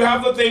 You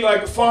have to think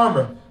like a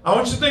farmer. I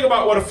want you to think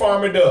about what a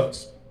farmer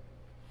does.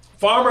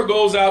 Farmer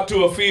goes out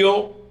to a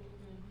field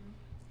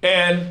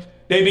and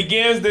they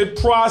begins the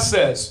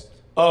process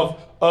of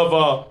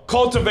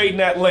cultivating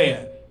that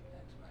land.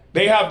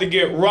 They have to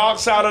get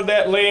rocks out of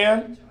that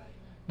land.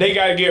 They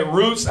got to get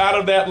roots out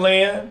of that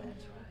land.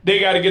 They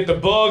got to get the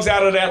bugs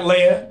out of that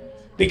land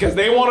because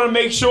they want to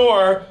make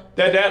sure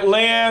that that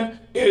land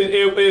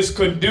is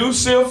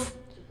conducive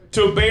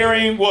to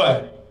bearing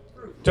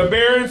what? To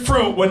bearing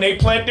fruit. When they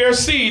plant their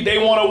seed, they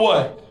want to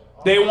what?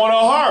 They want to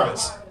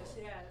harvest.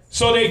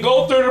 So they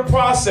go through the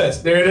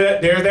process.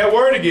 There's that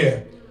word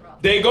again.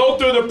 They go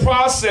through the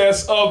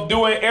process of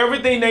doing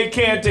everything they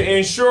can to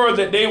ensure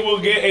that they will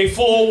get a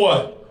full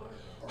what?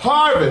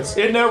 Harvest.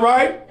 Isn't that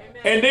right?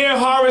 And then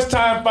harvest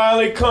time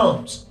finally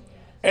comes.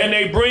 And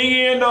they bring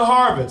in the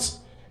harvest.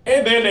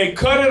 And then they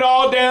cut it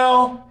all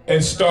down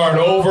and start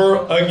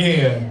over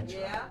again.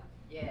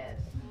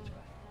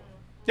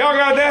 Y'all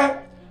got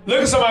that?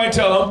 Look at somebody and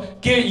tell them,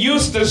 get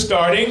used to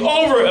starting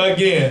over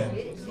again.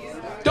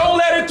 Don't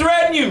let it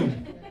threaten you.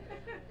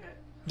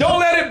 Don't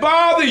let it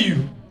bother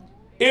you.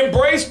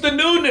 Embrace the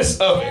newness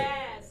of it.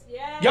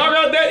 Y'all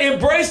got that?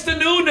 Embrace the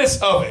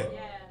newness of it.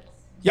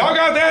 Y'all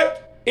got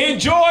that?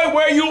 Enjoy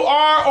where you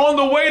are on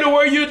the way to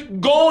where you're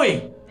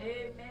going.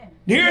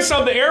 Here's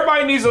something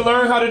everybody needs to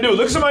learn how to do.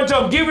 Look at somebody and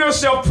tell them, give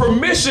yourself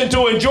permission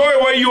to enjoy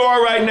where you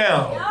are right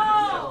now.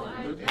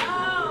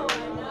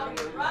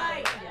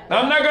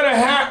 I'm not going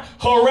to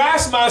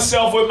harass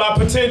myself with my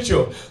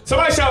potential.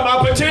 Somebody shout,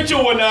 my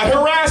potential will not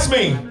harass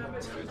me.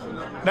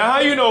 Now, how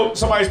you know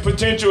somebody's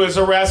potential is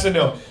harassing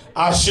them?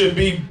 I should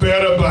be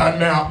better by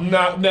now.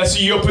 Now,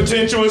 see, your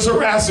potential is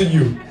harassing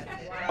you.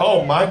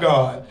 Oh, my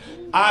God.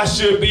 I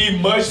should be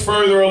much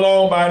further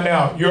along by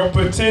now. Your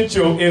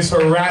potential is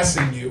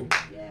harassing you.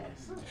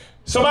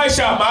 Somebody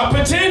shout, my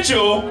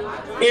potential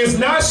is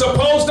not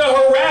supposed to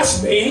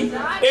harass me.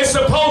 It's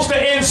supposed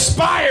to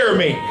inspire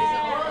me.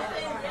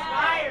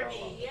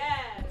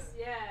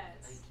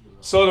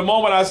 So the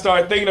moment I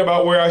start thinking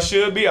about where I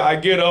should be, I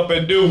get up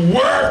and do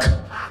work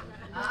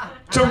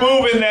to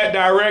move in that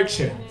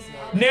direction.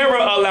 Never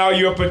allow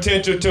your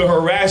potential to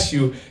harass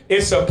you.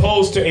 It's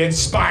supposed to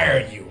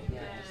inspire you.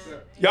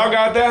 Y'all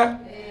got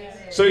that?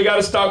 So you got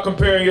to stop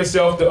comparing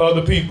yourself to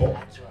other people.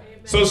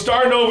 So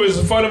starting over is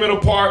a fundamental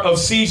part of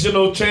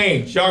seasonal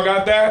change. Y'all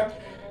got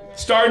that?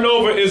 Starting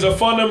over is a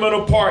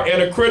fundamental part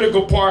and a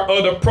critical part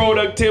of the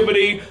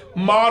productivity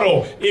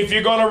model. If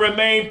you're going to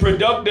remain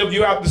productive,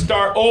 you have to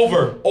start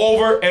over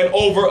and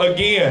over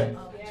again.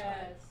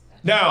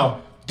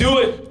 Now, do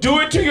it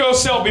to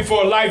yourself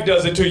before life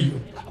does it to you.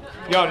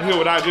 Y'all not hear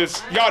what I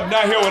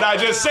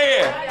just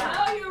said.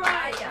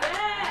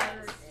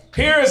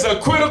 Here is a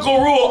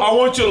critical rule I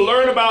want you to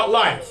learn about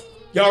life.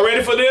 Y'all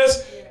ready for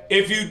this?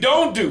 If you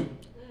don't do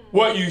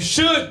what you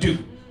should do,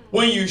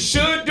 when you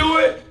should do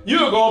it,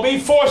 you're going to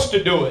be forced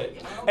to do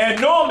it. And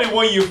normally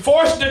when you're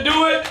forced to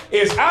do it,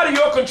 it's out of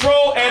your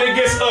control and it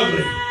gets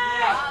ugly.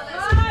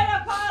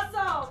 Right,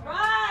 Apostle.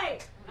 Right.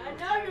 I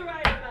know you're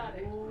right about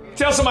it.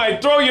 Tell somebody,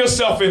 throw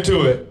yourself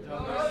into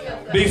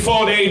it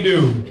before they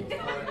do.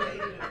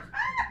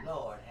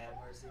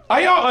 Are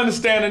y'all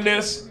understanding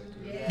this?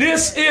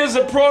 This is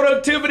a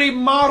productivity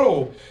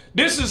model.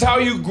 This is how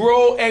you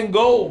grow and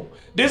go.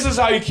 This is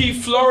how you keep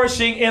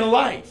flourishing in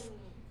life.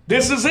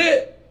 This is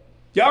it.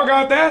 Y'all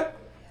got that?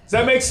 Does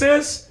that make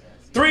sense?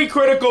 3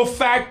 critical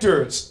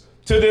factors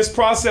to this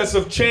process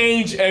of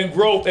change and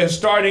growth and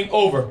starting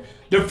over.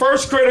 The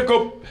first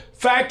critical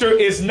factor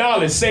is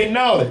knowledge. Say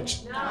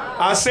knowledge.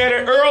 I said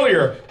it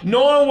earlier.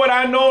 Knowing what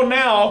I know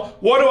now,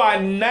 what do I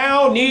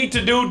now need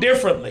to do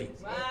differently?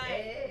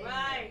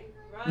 Right.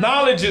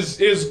 Knowledge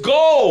is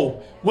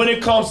gold when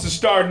it comes to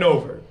starting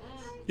over.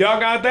 Y'all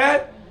got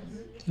that?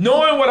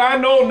 Knowing what I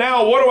know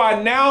now, what do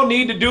I now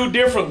need to do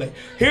differently?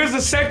 Here's the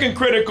second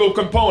critical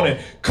component,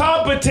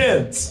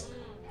 competence.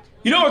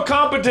 You know what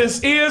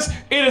competence is?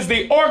 It is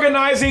the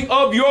organizing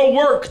of your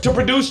work to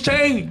produce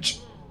change.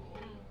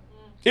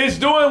 It's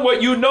doing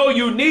what you know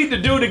you need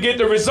to do to get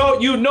the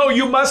result you know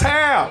you must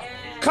have.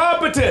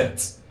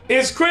 Competence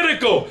is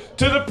critical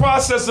to the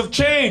process of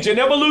change and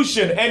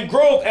evolution and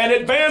growth and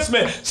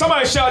advancement.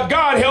 Somebody shout,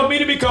 God, help me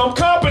to become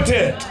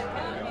competent.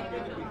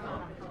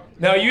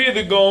 Now, you're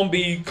either going to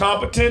be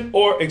competent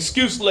or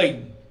excuse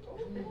laden.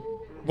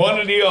 One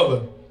or the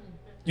other.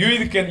 You're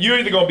either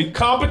going to be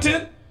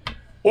competent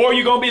or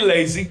you're going to be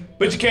lazy,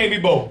 but you can't be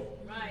both.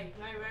 Right.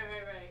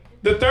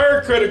 The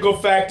third critical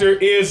factor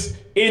is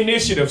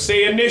initiative.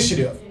 Say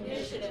initiative.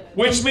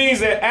 Which means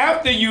that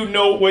after you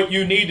know what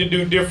you need to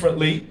do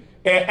differently,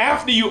 and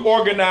after you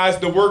organize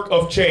the work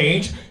of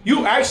change,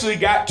 you actually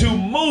got to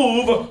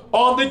move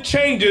on the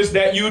changes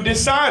that you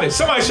decided.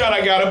 Somebody shout,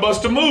 I got a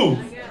bust to move.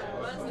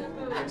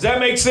 Does that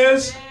make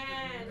sense?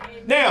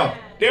 Now,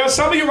 there are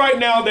some of you right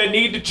now that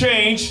need to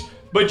change,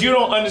 but you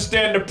don't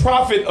understand the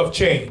profit of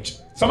change.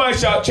 Somebody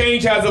shout,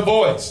 change has a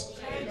voice.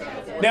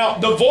 Now,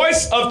 the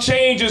voice of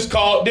change is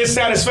called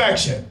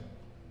dissatisfaction.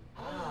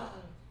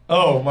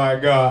 Oh my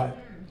God.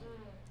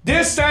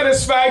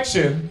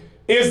 Dissatisfaction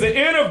is the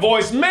inner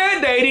voice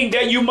mandating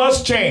that you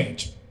must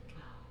change.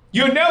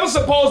 You're never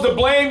supposed to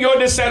blame your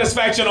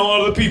dissatisfaction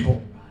on other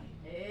people.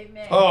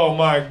 Amen. Oh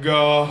my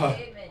God.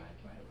 Amen.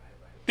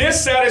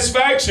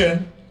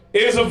 Dissatisfaction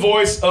is a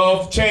voice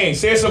of change.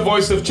 Say it's a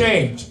voice of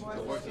change.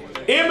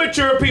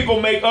 Immature people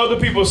make other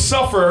people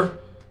suffer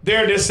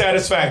their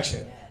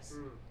dissatisfaction.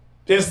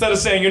 Instead of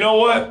saying, you know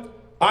what?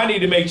 I need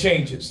to make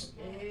changes.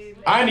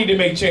 I need to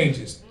make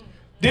changes.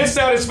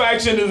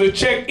 Dissatisfaction is a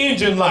check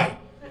engine light.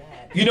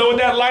 You know what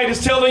that light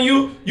is telling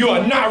you? You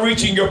are not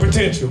reaching your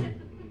potential.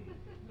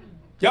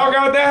 Y'all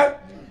got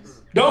that?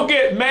 Don't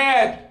get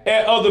mad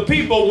at other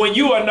people when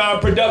you are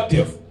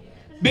non-productive.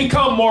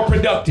 Become more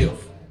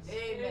productive.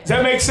 Does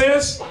that make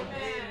sense?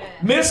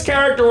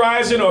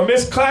 Mischaracterizing or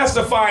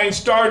misclassifying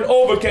starting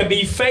over can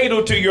be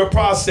fatal to your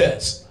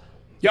process.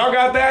 Y'all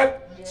got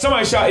that?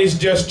 Somebody shout, it's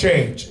just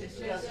change.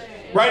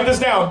 Write this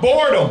down.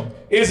 Boredom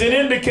is an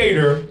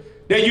indicator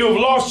that you have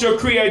lost your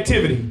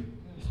creativity.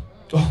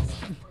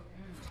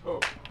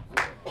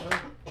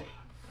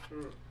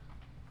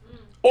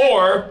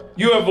 Or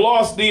you have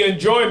lost the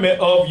enjoyment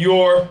of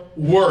your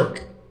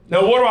work.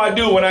 Now, what do I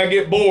do when I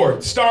get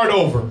bored? Start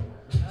over.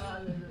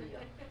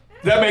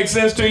 Does that make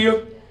sense to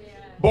you?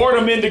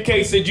 Boredom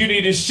indicates that you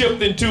need to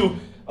shift into,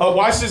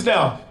 watch this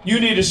now, you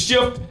need to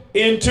shift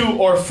into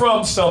or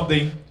from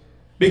something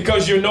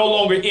because you're no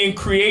longer in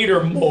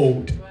creator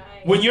mode.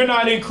 When you're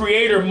not in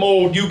creator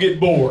mode, you get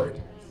bored.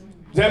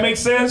 Does that make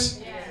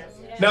sense?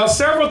 Now,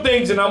 several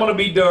things, and I'm going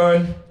to be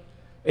done.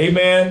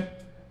 Amen.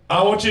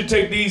 I want you to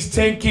take these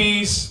 10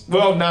 keys,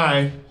 well,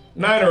 9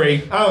 or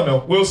 8, I don't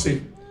know, we'll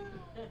see,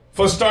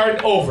 for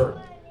starting over.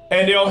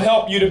 And they'll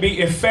help you to be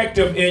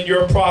effective in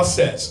your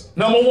process.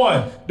 Number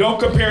 1, don't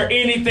compare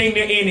anything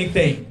to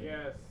anything.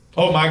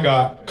 Oh my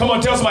God. Come on,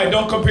 tell somebody,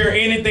 don't compare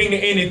anything to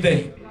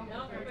anything.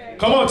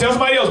 Come on, tell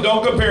somebody else,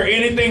 don't compare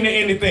anything to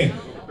anything.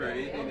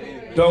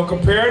 Don't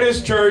compare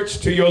this church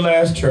to your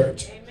last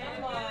church.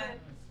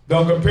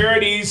 Don't compare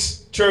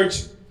these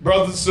church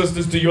brothers and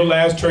sisters to your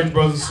last church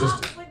brothers and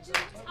sisters.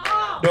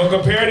 Don't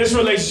compare this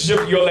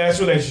relationship to your last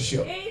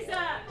relationship.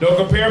 Don't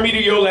compare me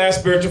to your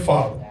last spiritual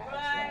father.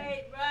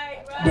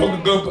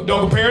 Don't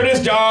compare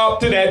this job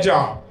to that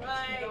job.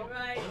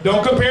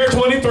 Don't compare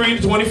 23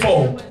 to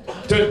 24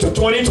 to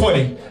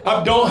 2020.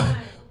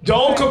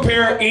 Don't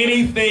compare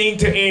anything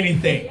to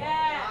anything.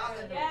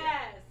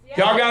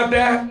 Y'all got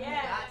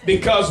that?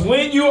 Because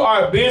when you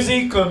are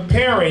busy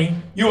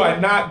comparing, you are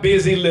not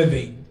busy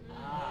living.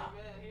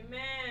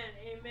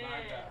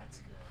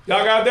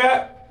 Y'all got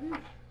that?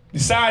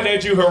 Decide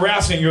that you're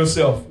harassing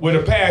yourself with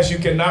a past you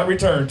cannot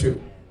return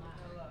to.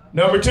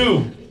 Number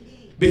 2,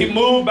 be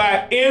moved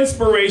by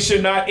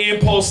inspiration, not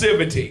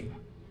impulsivity.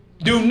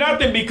 Do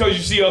nothing because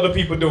you see other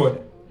people doing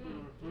it.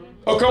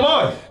 Oh, come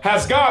on.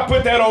 Has God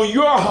put that on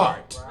your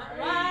heart?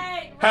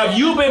 Have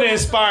you been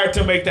inspired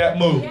to make that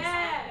move?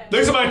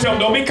 Look at somebody, tell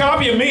them, don't be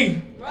copying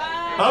me.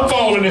 I'm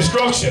following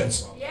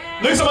instructions.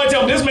 Look at somebody,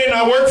 tell them, this may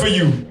not work for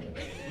you.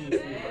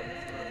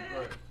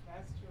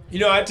 You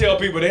know, I tell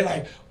people, they're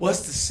like,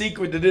 what's the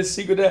secret to this,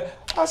 secret to that?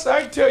 I say,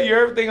 I can tell you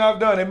everything I've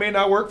done. It may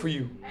not work for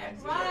you.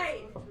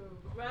 Right,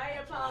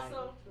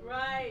 Apostle.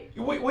 Right.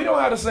 We don't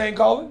have the same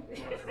calling.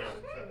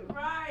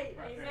 Right.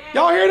 Amen.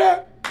 Y'all hear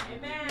that?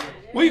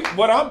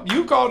 Amen.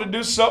 You called to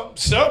do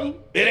something.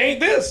 It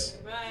ain't this.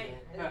 Right.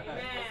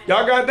 Amen.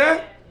 Y'all got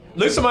that?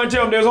 Look, somebody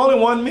tell them there's only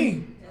one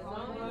me.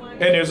 And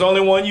there's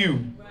only one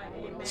you.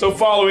 So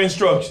follow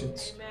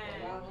instructions.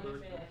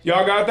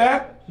 Y'all got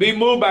that? Be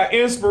moved by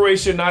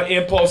inspiration, not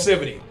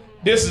impulsivity.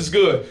 This is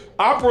good.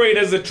 Operate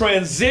as a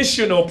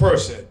transitional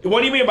person.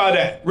 What do you mean by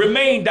that?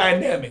 Remain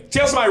dynamic.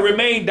 Tell somebody,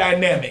 remain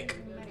dynamic.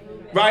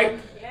 Right?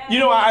 You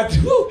know,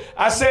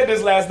 I said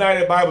this last night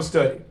at Bible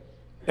study.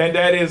 And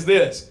that is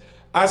this.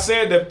 I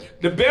said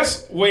that the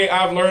best way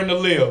I've learned to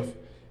live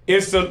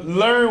is to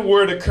learn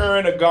where the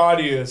current of God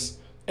is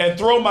and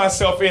throw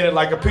myself in it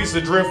like a piece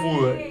of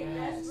driftwood.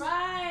 That's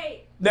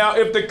right. Now,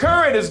 if the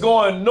current is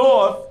going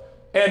north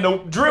and the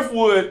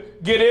driftwood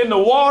get in the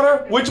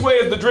water, which way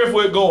is the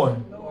driftwood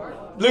going? North.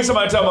 Look at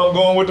somebody tell me I'm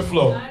going with the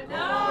flow. I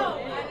know.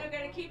 I'm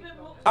going to keep it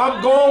moving.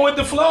 I'm going with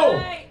the flow.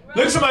 Right.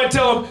 Look at somebody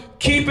tell them,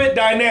 keep it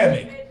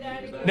dynamic.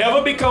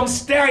 Never become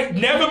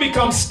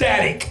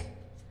static.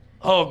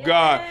 Oh,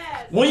 God.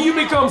 When you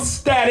become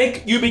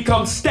static, you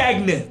become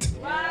stagnant.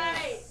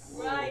 Right,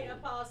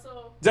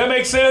 Apostle. Does that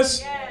make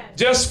sense? Yes.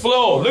 Just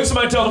flow. Look at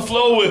somebody tell them,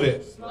 flow with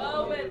it.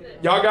 Flow with it.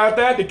 Y'all got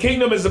that? The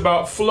kingdom is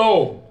about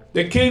flow.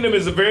 The kingdom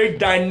is a very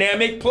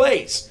dynamic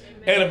place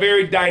and a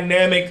very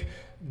dynamic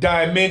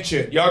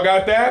dimension. Y'all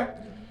got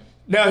that?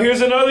 Now,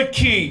 here's another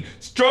key.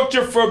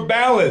 Structure for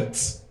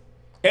balance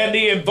and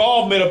the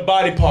involvement of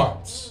body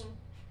parts.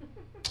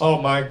 Oh,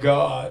 my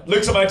God.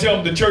 Look, somebody tell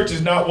them the church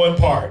is not one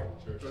part.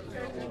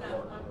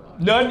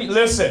 None.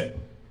 Listen,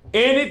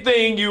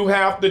 anything you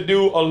have to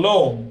do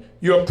alone,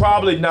 you're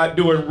probably not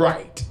doing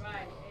right.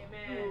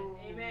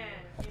 Amen.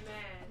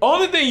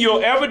 Only thing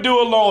you'll ever do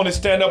alone is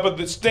stand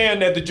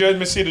at the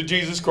judgment seat of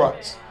Jesus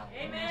Christ.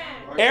 Amen.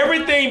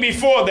 Everything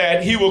before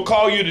that, he will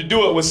call you to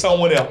do it with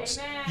someone else.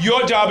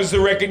 Your job is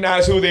to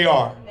recognize who they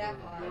are.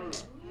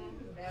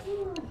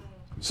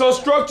 So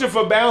structure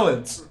for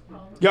balance.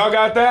 Y'all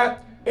got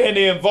that? And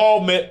the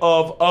involvement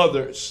of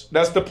others.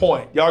 That's the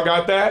point. Y'all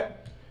got that?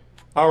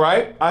 All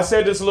right. I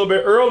said this a little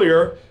bit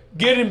earlier.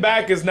 Getting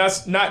back is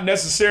not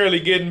necessarily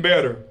getting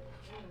better.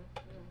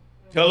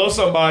 Hello,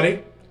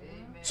 somebody.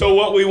 So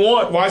what we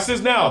want, watch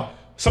this now.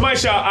 Somebody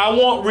shout, I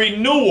want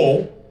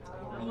renewal,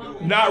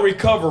 not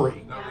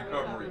recovery.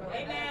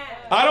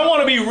 I don't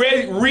want to be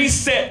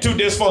reset to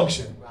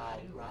dysfunction.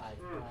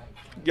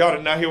 Y'all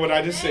did not hear what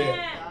I just said.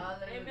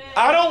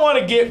 I don't want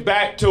to get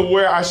back to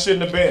where I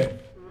shouldn't have been.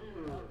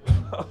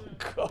 Oh,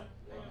 God.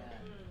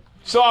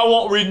 So I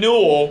want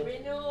renewal,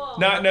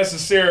 not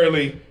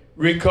necessarily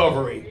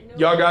recovery.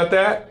 Y'all got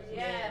that?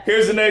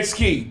 Here's the next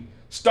key.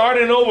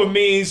 Starting over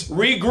means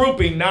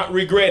regrouping, not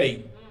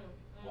regretting.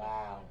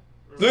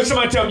 Look,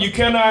 somebody tell them you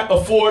cannot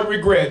afford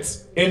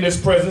regrets in this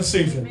present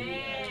season.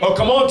 Oh,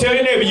 come on, tell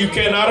your neighbor you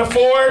cannot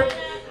afford.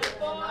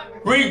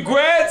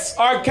 Regrets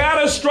are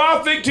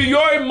catastrophic to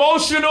your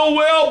emotional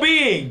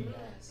well-being.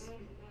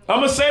 I'm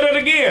going to say that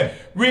again.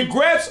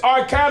 Regrets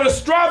are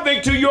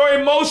catastrophic to your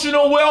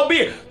emotional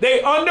well-being.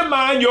 They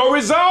undermine your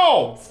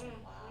resolve.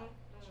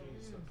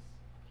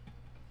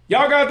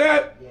 Y'all got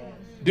that?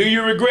 Do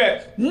you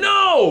regret?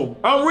 No,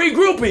 I'm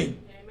regrouping.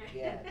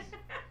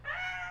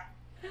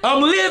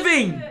 I'm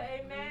living.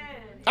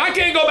 I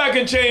can't go back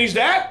and change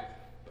that.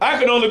 I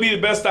can only be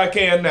the best I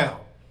can now.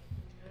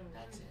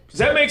 Does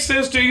that make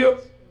sense to you?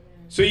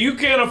 So you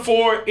can't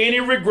afford any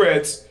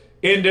regrets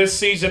in this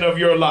season of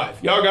your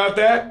life. Y'all got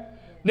that?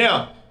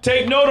 Now,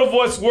 take note of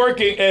what's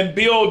working and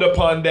build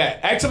upon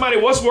that. Ask somebody,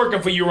 what's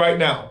working for you right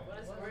now?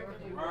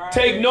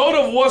 Take note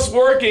of what's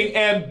working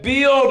and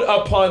build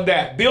upon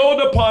that. Build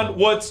upon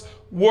what's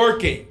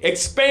working.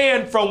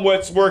 Expand from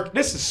what's working.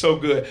 This is so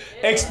good.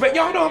 Expand.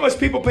 Y'all know how much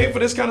people pay for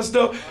this kind of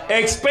stuff?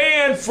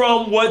 Expand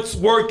from what's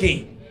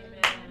working.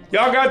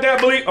 Y'all got that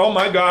belief? Oh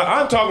my God,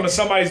 I'm talking to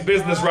somebody's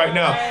business right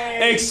now.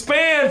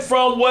 Expand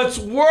from what's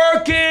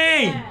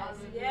working.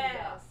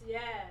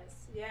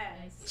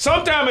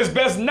 Sometimes it's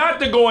best not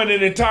to go in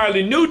an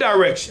entirely new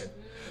direction.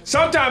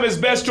 Sometimes it's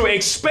best to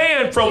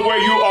expand from where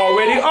you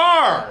already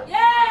are.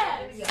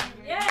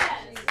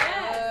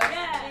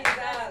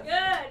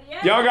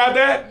 Y'all got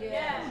that?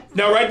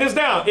 Now write this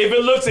down. If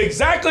it looks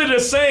exactly the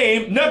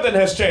same, nothing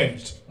has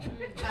changed.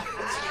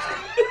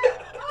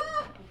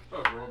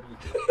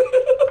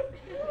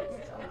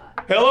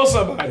 Hello,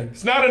 somebody.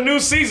 It's not a new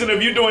season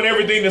if you're doing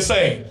everything the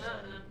same.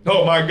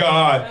 Oh my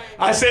God.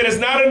 I said it's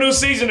not a new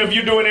season if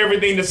you're doing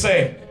everything the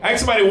same. Ask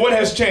somebody, what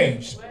has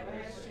changed?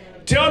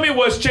 Tell me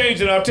what's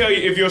changed and I'll tell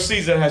you if your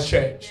season has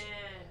changed.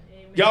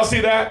 Y'all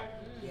see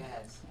that?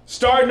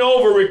 Starting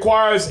over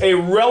requires a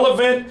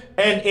relevant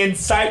and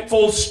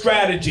insightful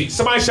strategy.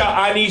 Somebody shout,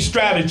 I need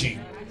strategy.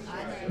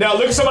 Now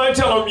look at somebody and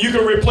tell them you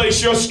can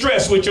replace your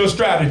stress with your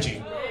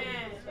strategy.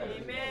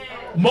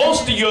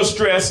 Most of your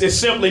stress is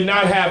simply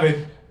not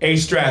having a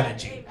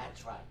strategy.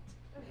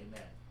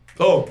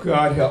 Oh,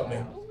 God help me.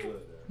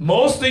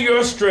 Most of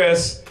your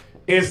stress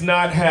is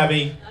not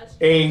having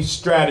a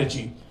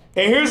strategy.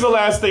 And here's the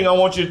last thing I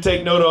want you to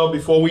take note of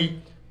before we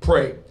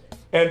pray.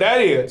 And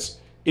that is,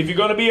 if you're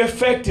going to be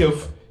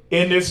effective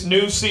in this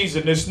new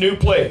season, this new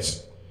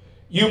place,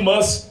 you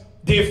must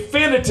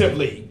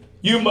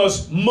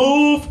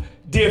move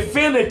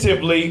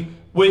definitively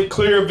with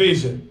clear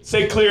vision.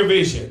 Say clear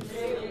vision.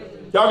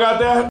 Y'all got that?